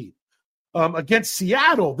protect the lead. Against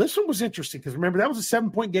Seattle, this one was interesting because remember, that was a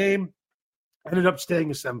 7-point game. Ended up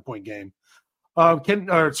staying a 7-point game.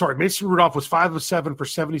 Mason Rudolph was 5 of 7 for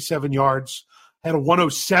 77 yards, had a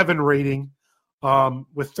 107 rating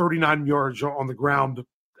with 39 yards on the ground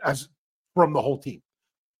as from the whole team.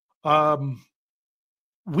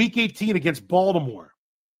 Week 18 against Baltimore,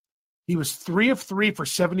 he was 3 of 3 for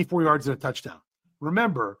 74 yards and a touchdown.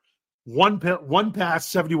 Remember, one pass,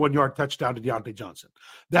 71-yard touchdown to Deontay Johnson.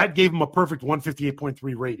 That gave him a perfect 158.3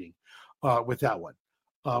 rating with that one.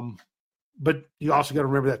 But you also got to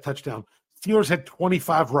remember that touchdown. Steelers had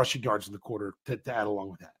 25 rushing yards in the quarter to add along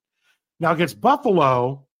with that. Now against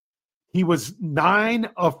Buffalo, he was 9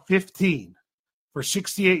 of 15 for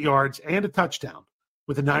 68 yards and a touchdown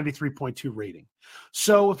with a 93.2 rating.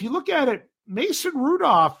 So if you look at it, Mason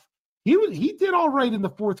Rudolph, he did all right in the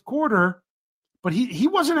fourth quarter, but he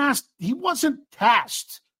wasn't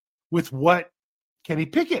tasked with what Kenny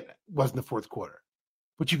Pickett was in the fourth quarter.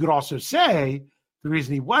 But you could also say the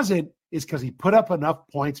reason he wasn't is because he put up enough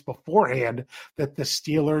points beforehand that the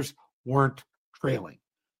Steelers weren't trailing.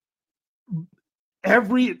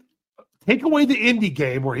 Take away the Indy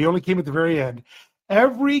game where he only came at the very end.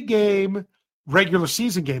 Every game, regular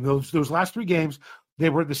season game, those last 3 games, the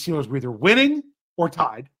Steelers were either winning or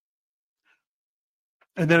tied.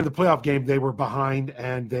 And then in the playoff game, they were behind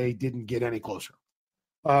and they didn't get any closer.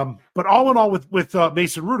 But all in all, with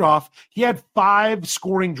Mason Rudolph, he had 5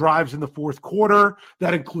 scoring drives in the fourth quarter.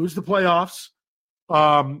 That includes the playoffs.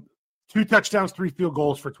 2 touchdowns, 3 field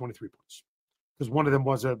goals for 23 points. Because one of them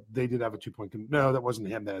they did have a 2-point. No, that wasn't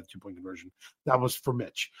him that had a 2-point conversion. That was for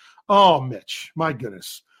Mitch. Oh, Mitch, my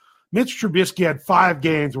goodness. Mitch Trubisky had 5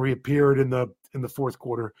 games where he appeared in the fourth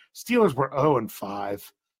quarter. Steelers were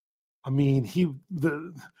 0-5. I mean, he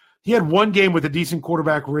had 1 game with a decent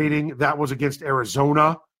quarterback rating. That was against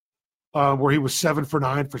Arizona, where he was 7 for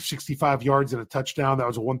 9 for 65 yards and a touchdown. That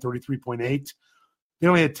was a 133.8. They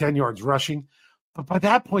only had 10 yards rushing. But by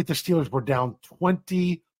that point, the Steelers were down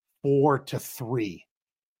 24-3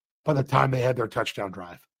 by the time they had their touchdown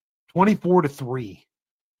drive. 24-3.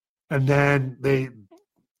 And then they,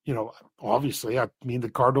 obviously, the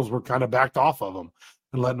Cardinals were kind of backed off of them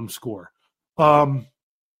and letting them score.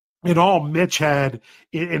 In all, Mitch had,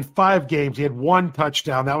 in 5 games, he had 1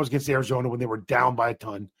 touchdown. That was against Arizona when they were down by a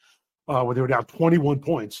ton, when they were down 21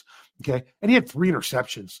 points. Okay. And he had 3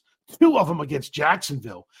 interceptions, 2 of them against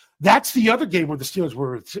Jacksonville. That's the other game where the Steelers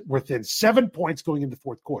were within 7 points going into the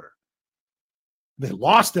fourth quarter. They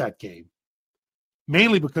lost that game,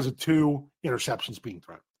 mainly because of 2 interceptions being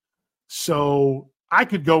thrown. So I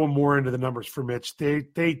could go more into the numbers for Mitch.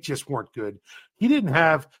 They just weren't good.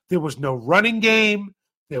 There was no running game.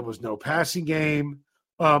 There was no passing game.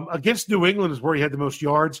 Against New England is where he had the most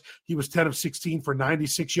yards. He was 10 of 16 for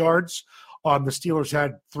 96 yards. The Steelers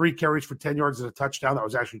had 3 carries for 10 yards and a touchdown. That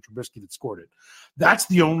was actually Trubisky that scored it. That's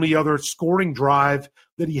the only other scoring drive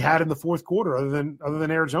that he had in the fourth quarter other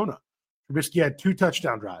than Arizona. Trubisky had 2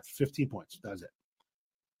 touchdown drives, 15 points. That's it.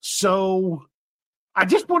 So I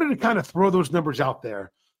just wanted to kind of throw those numbers out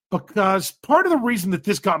there because part of the reason that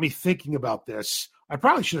this got me thinking about this, I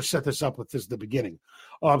probably should have set this up with this at the beginning.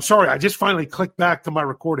 Sorry, I just finally clicked back to my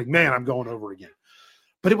recording. Man, I'm going over again.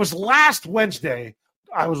 But it was last Wednesday.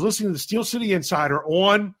 I was listening to the Steel City Insider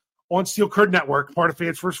on on Steel Curtain Network, part of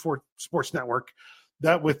Fans First Sports Network,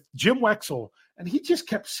 that with Jim Wexell, and he just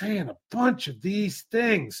kept saying a bunch of these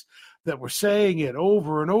things that were saying it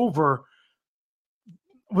over and over.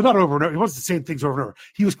 Well, not over and over. He wasn't saying things over and over.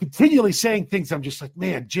 He was continually saying things. I'm just like,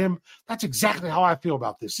 man, Jim, that's exactly how I feel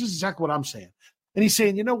about this. This is exactly what I'm saying. And he's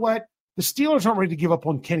saying, you know what? The Steelers aren't ready to give up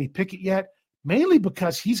on Kenny Pickett yet, mainly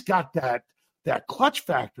because he's got that clutch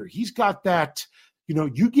factor. He's got that,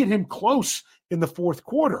 you get him close in the fourth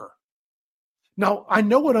quarter. Now, I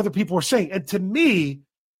know what other people are saying. And to me,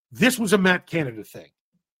 this was a Matt Canada thing.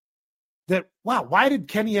 That, wow, why did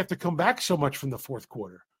Kenny have to come back so much from the fourth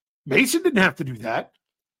quarter? Mason didn't have to do that.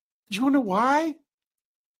 Do you want to know why?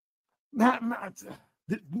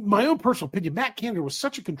 My own personal opinion, Matt Canada was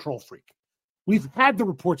such a control freak. We've had the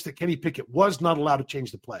reports that Kenny Pickett was not allowed to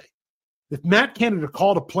change the play. If Matt Canada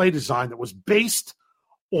called a play design that was based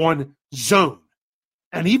on zone,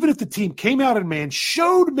 and even if the team came out in man,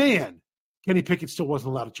 showed man, Kenny Pickett still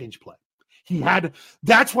wasn't allowed to change play.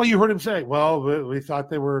 That's why you heard him say, well, we thought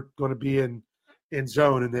they were going to be in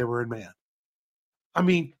zone and they were in man. I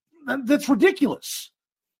mean, that's ridiculous.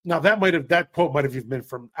 Now, that quote might have even been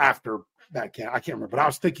from after Matt Canada. I can't remember, but I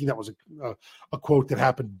was thinking that was a quote that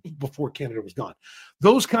happened before Canada was gone.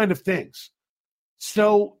 Those kind of things.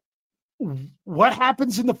 So what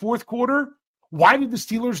happens in the fourth quarter? Why did the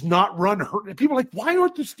Steelers not run? People are like, why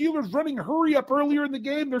aren't the Steelers running hurry up earlier in the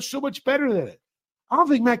game? They're so much better than it. I don't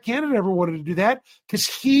think Matt Canada ever wanted to do that because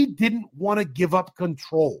he didn't want to give up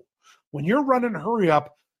control. When you're running hurry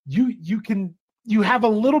up, you have a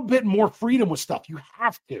little bit more freedom with stuff. You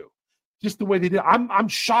have to, just the way they did. I'm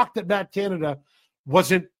shocked that Matt Canada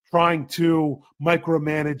wasn't trying to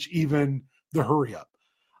micromanage even the hurry up.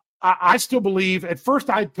 I still believe, at first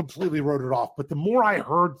I completely wrote it off, but the more I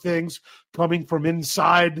heard things coming from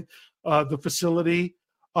inside the facility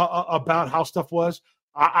about how stuff was,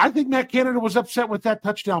 I think Matt Canada was upset with that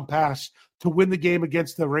touchdown pass to win the game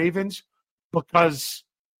against the Ravens because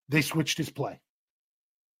they switched his play.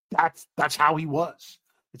 That's how he was.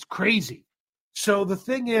 It's crazy. So the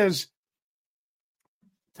thing is,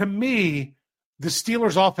 to me, the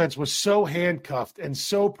Steelers' offense was so handcuffed and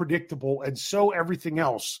so predictable and so everything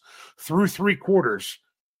else through three quarters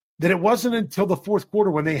that it wasn't until the fourth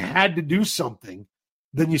quarter when they had to do something,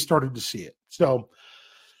 then you started to see it. So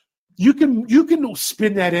you can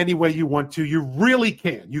spin that any way you want to. You really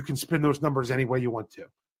can. You can spin those numbers any way you want to.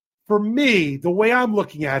 For me, the way I'm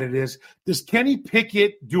looking at it is, does Kenny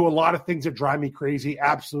Pickett do a lot of things that drive me crazy?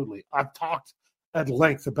 Absolutely. I've talked at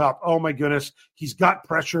length about, oh my goodness, he's got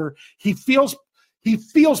pressure. He feels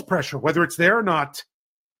pressure, whether it's there or not,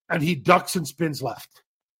 and he ducks and spins left.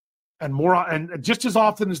 And just as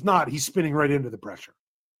often as not, he's spinning right into the pressure.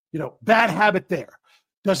 Bad habit there.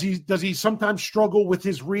 Does he sometimes struggle with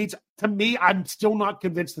his reads? To me, I'm still not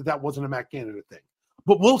convinced that wasn't a Matt Canada thing.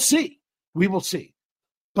 But we'll see. We will see.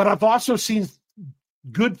 But I've also seen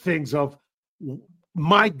good things of,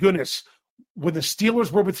 my goodness, when the Steelers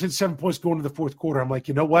were within 7 points going to the fourth quarter, I'm like,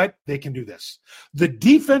 you know what? They can do this. The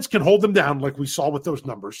defense can hold them down, like we saw with those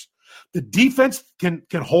numbers. The defense can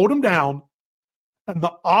hold them down, and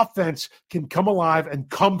the offense can come alive and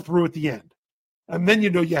come through at the end. And then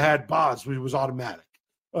you had Boz, which was automatic,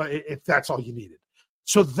 if that's all you needed.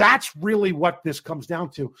 So that's really what this comes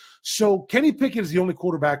down to. So Kenny Pickett is the only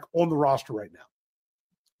quarterback on the roster right now.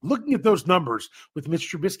 Looking at those numbers with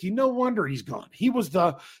Mitch Trubisky, no wonder he's gone. He was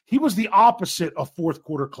the opposite of fourth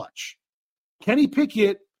quarter clutch. Kenny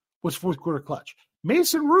Pickett was fourth quarter clutch.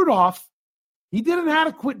 Mason Rudolph, he did an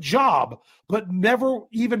adequate job, but never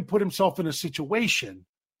even put himself in a situation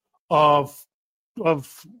of can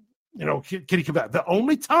he come back? The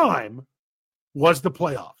only time was the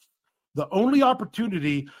playoffs. The only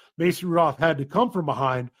opportunity Mason Rudolph had to come from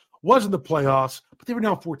behind was in the playoffs, but they were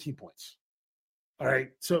now 14 points. All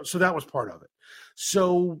right, so that was part of it.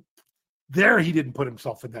 So there he didn't put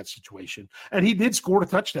himself in that situation. And he did score a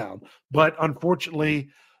touchdown. But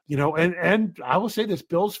unfortunately, and I will say this,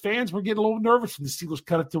 Bills fans were getting a little nervous when the Steelers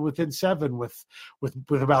cut it to within 7 with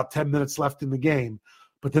about 10 minutes left in the game.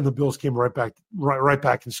 But then the Bills came right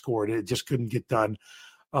back and scored. It just couldn't get done.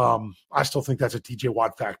 I still think that's a TJ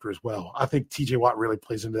Watt factor as well. I think TJ Watt really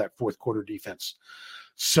plays into that fourth quarter defense.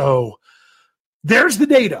 So there's the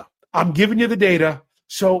data. I'm giving you the data.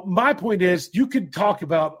 So my point is, you could talk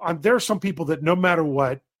about, there are some people that no matter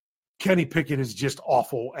what, Kenny Pickett is just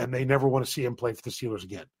awful and they never want to see him play for the Steelers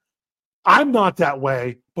again. I'm not that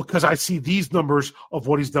way because I see these numbers of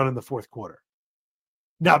what he's done in the fourth quarter.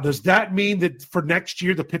 Now, does that mean that for next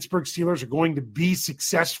year, the Pittsburgh Steelers are going to be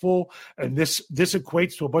successful and this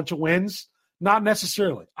equates to a bunch of wins? Not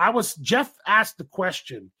necessarily. Jeff asked the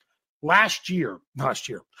question last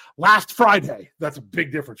Friday, that's a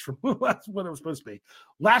big difference from last when it was supposed to be.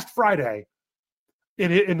 Last Friday,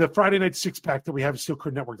 in the Friday Night Six-Pack that we have at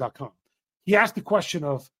SteelCurtainNetwork.com, he asked the question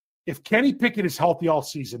of, if Kenny Pickett is healthy all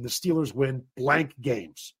season, the Steelers win blank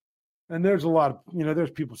games. And there's a lot of,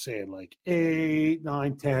 there's people saying like 8,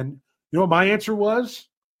 9, 10. You know what my answer was?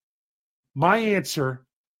 My answer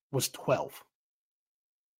was 12.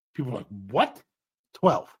 People are like, what?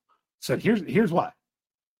 12. Said, here's why.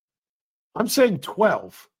 I'm saying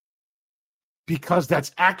 12 because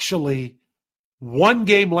that's actually one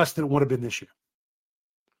game less than it would have been this year.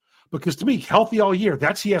 Because to me, healthy all year,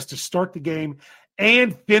 that's he has to start the game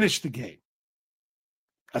and finish the game.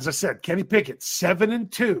 As I said, Kenny Pickett,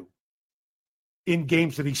 7-2 in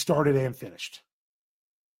games that he started and finished.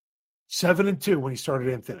 7-2 when he started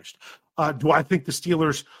and finished. Do I think the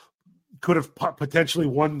Steelers could have potentially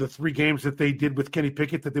won the 3 games that they did with Kenny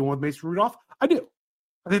Pickett that they won with Mason Rudolph? I do.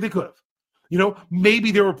 I think they could have.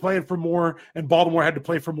 Maybe they were playing for more and Baltimore had to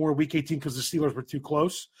play for more in Week 18 because the Steelers were too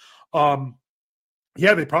close.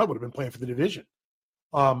 Yeah, they probably would have been playing for the division.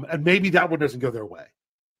 And maybe that one doesn't go their way.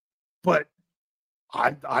 But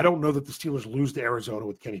I don't know that the Steelers lose to Arizona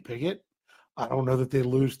with Kenny Pickett. I don't know that they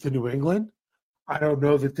lose to New England. I don't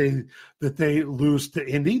know that they lose to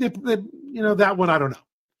Indy. That one I don't know.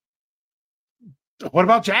 What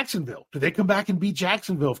about Jacksonville? Do they come back and beat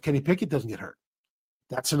Jacksonville if Kenny Pickett doesn't get hurt?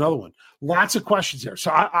 That's another one. Lots of questions there.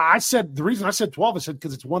 So I said, the reason I said 12, I said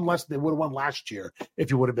because it's one less than they would have won last year if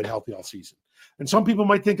he would have been healthy all season. And some people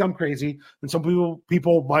might think I'm crazy, and some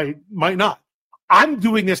people might not. I'm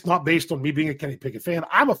doing this not based on me being a Kenny Pickett fan.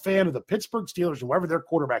 I'm a fan of the Pittsburgh Steelers, and whoever their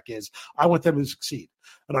quarterback is, I want them to succeed.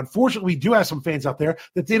 And unfortunately, we do have some fans out there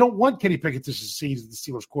that they don't want Kenny Pickett to succeed as the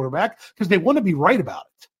Steelers quarterback because they want to be right about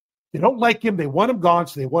it. They don't like him. They want him gone,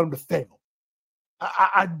 so they want him to fail.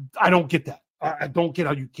 I don't get that. I don't get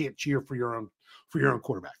how you can't cheer for your own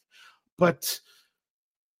quarterback. But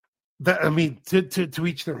to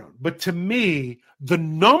each their own. But to me, the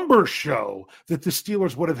numbers show that the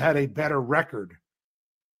Steelers would have had a better record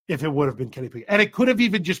if it would have been Kenny Pickett. And it could have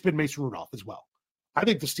even just been Mason Rudolph as well. I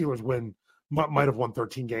think the Steelers might have won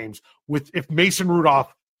 13 games if Mason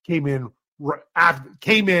Rudolph came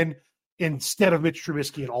in instead of Mitch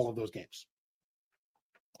Trubisky in all of those games.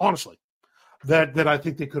 Honestly, that I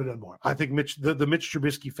think they could have done more. I think the Mitch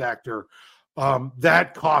Trubisky factor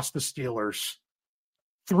that cost the Steelers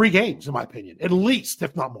 3 games, in my opinion, at least,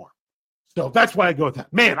 if not more. So that's why I go with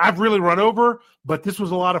that. Man, I've really run over, but this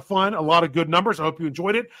was a lot of fun, a lot of good numbers. I hope you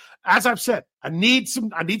enjoyed it. As I've said, I need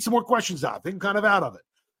some more questions out. I think I'm kind of out of it.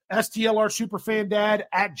 STLRSuperFanDad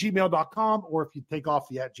 @gmail.com, or if you take off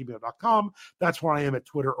the @gmail.com, that's where I am at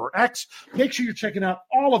Twitter or X. Make sure you're checking out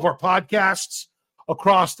all of our podcasts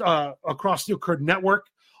across Steel Curtain Network.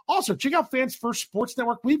 Also, check out Fans First Sports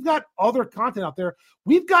Network. We've got other content out there.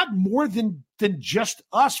 We've got more than just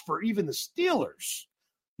us for even the Steelers.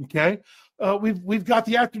 Okay, we've got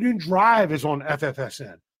the Afternoon Drive is on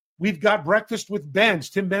FFSN. We've got Breakfast with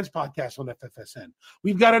Tim Ben's podcast on FFSN.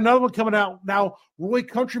 We've got another one coming out now. Roy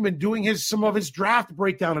Countryman doing some of his draft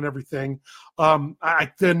breakdown and everything.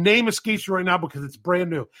 The name escapes me right now because it's brand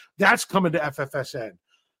new. That's coming to FFSN.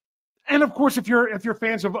 And of course, if you're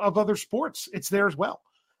fans of other sports, it's there as well.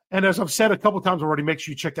 And as I've said a couple times already, make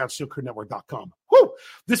sure you check out SteelCurtainNetwork.com. Woo!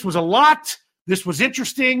 This was a lot. This was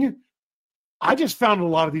interesting. I just found a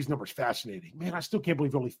lot of these numbers fascinating. Man, I still can't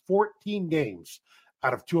believe only 14 games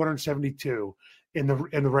out of 272 in the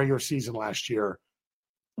regular season last year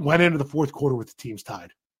went into the fourth quarter with the teams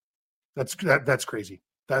tied. That's crazy.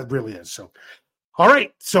 That really is. So, all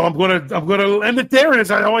right. So I'm gonna end it there. And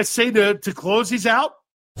as I always say to close these out.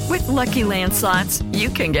 With Lucky Land Slots, you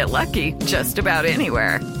can get lucky just about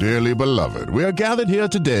anywhere. Dearly beloved, we are gathered here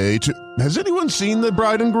today to... Has anyone seen the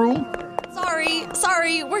bride and groom?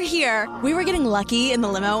 Sorry, we're here. We were getting lucky in the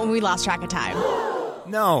limo and we lost track of time.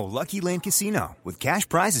 No, Lucky Land Casino, with cash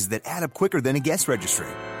prizes that add up quicker than a guest registry.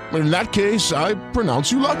 In that case, I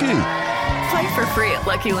pronounce you lucky. Play for free at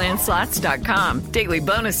LuckyLandSlots.com. Daily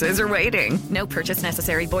bonuses are waiting. No purchase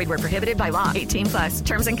necessary. Void where prohibited by law. 18+.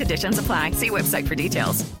 Terms and conditions apply. See website for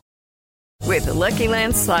details. With Lucky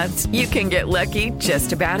Land Slots, you can get lucky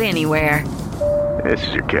just about anywhere. This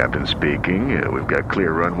is your captain speaking. We've got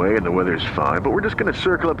clear runway and the weather's fine, but we're just going to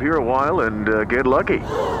circle up here a while and get lucky.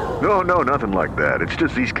 No, nothing like that. It's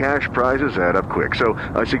just these cash prizes add up quick. So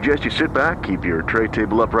I suggest you sit back, keep your tray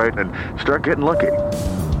table upright, and start getting lucky.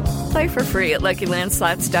 Play for free at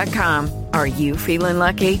LuckyLandSlots.com. Are you feeling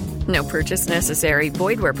lucky? No purchase necessary.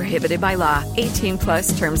 Void where prohibited by law.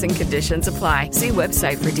 18+ terms and conditions apply. See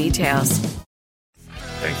website for details.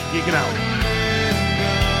 Thanks for geeking out.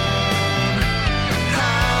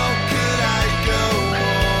 How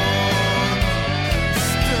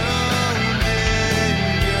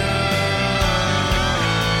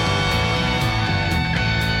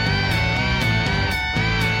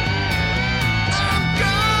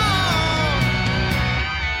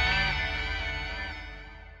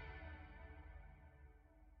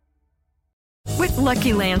With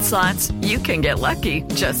Lucky Land Slots, you can get lucky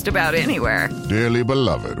just about anywhere. Dearly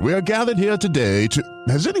beloved, we are gathered here today to...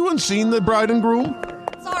 Has anyone seen the bride and groom?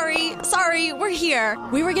 Sorry, we're here.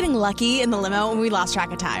 We were getting lucky in the limo and we lost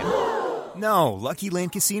track of time. No, Lucky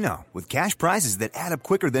Land Casino, with cash prizes that add up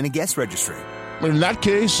quicker than a guest registry. In that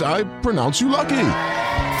case, I pronounce you lucky.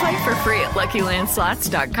 Play for free at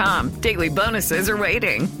LuckyLandSlots.com. Daily bonuses are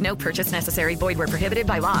waiting. No purchase necessary. Void where prohibited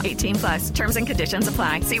by law. 18+. Terms and conditions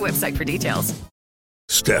apply. See website for details.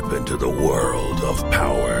 Step into the world of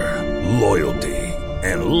power, loyalty,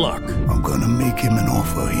 and luck. I'm gonna make him an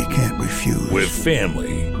offer he can't refuse. With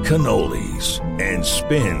family, cannolis, and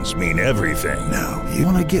spins mean everything. Now, you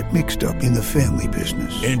wanna get mixed up in the family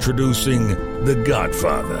business. Introducing The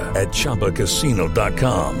Godfather at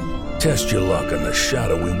ChumbaCasino.com. Test your luck in the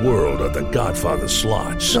shadowy world of The Godfather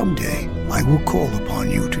slot. Someday, I will call upon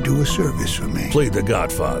you to do a service for me. Play The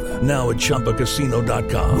Godfather, now at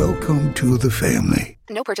ChumbaCasino.com. Welcome to the family.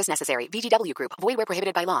 No purchase necessary. VGW Group. Void where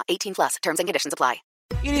prohibited by law. 18+. Terms and conditions apply.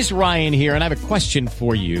 It is Ryan here, and I have a question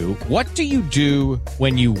for you. What do you do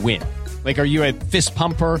when you win? Like, are you a fist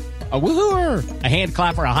pumper, a woohooer, a hand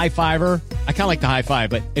clapper, a high fiver? I kind of like the high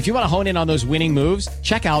five, but if you want to hone in on those winning moves,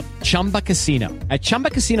 check out Chumba Casino. At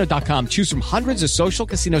ChumbaCasino.com, choose from hundreds of social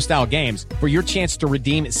casino-style games for your chance to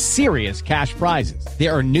redeem serious cash prizes.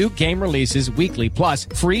 There are new game releases weekly, plus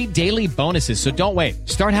free daily bonuses, so don't wait.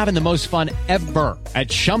 Start having the most fun ever at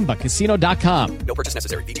ChumbaCasino.com. No purchase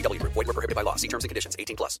necessary. VGW Group. Void where prohibited by law. See terms and conditions.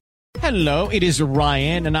 18+. Hello, it is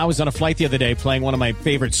Ryan, and I was on a flight the other day playing one of my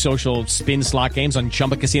favorite social spin slot games on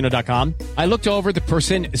ChumbaCasino.com. I looked over the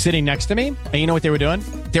person sitting next to me, and you know what they were doing?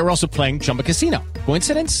 They were also playing Chumba Casino.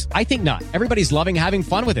 Coincidence? I think not. Everybody's loving having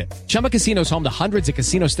fun with it. Chumba Casino is home to hundreds of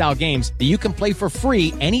casino-style games that you can play for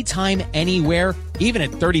free anytime, anywhere, even at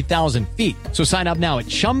 30,000 feet. So sign up now at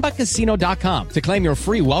ChumbaCasino.com to claim your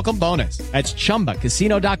free welcome bonus. That's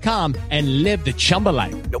ChumbaCasino.com and live the Chumba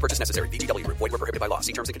life. No purchase necessary. VGW Group. Void where prohibited by law.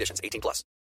 See terms and conditions. 18+.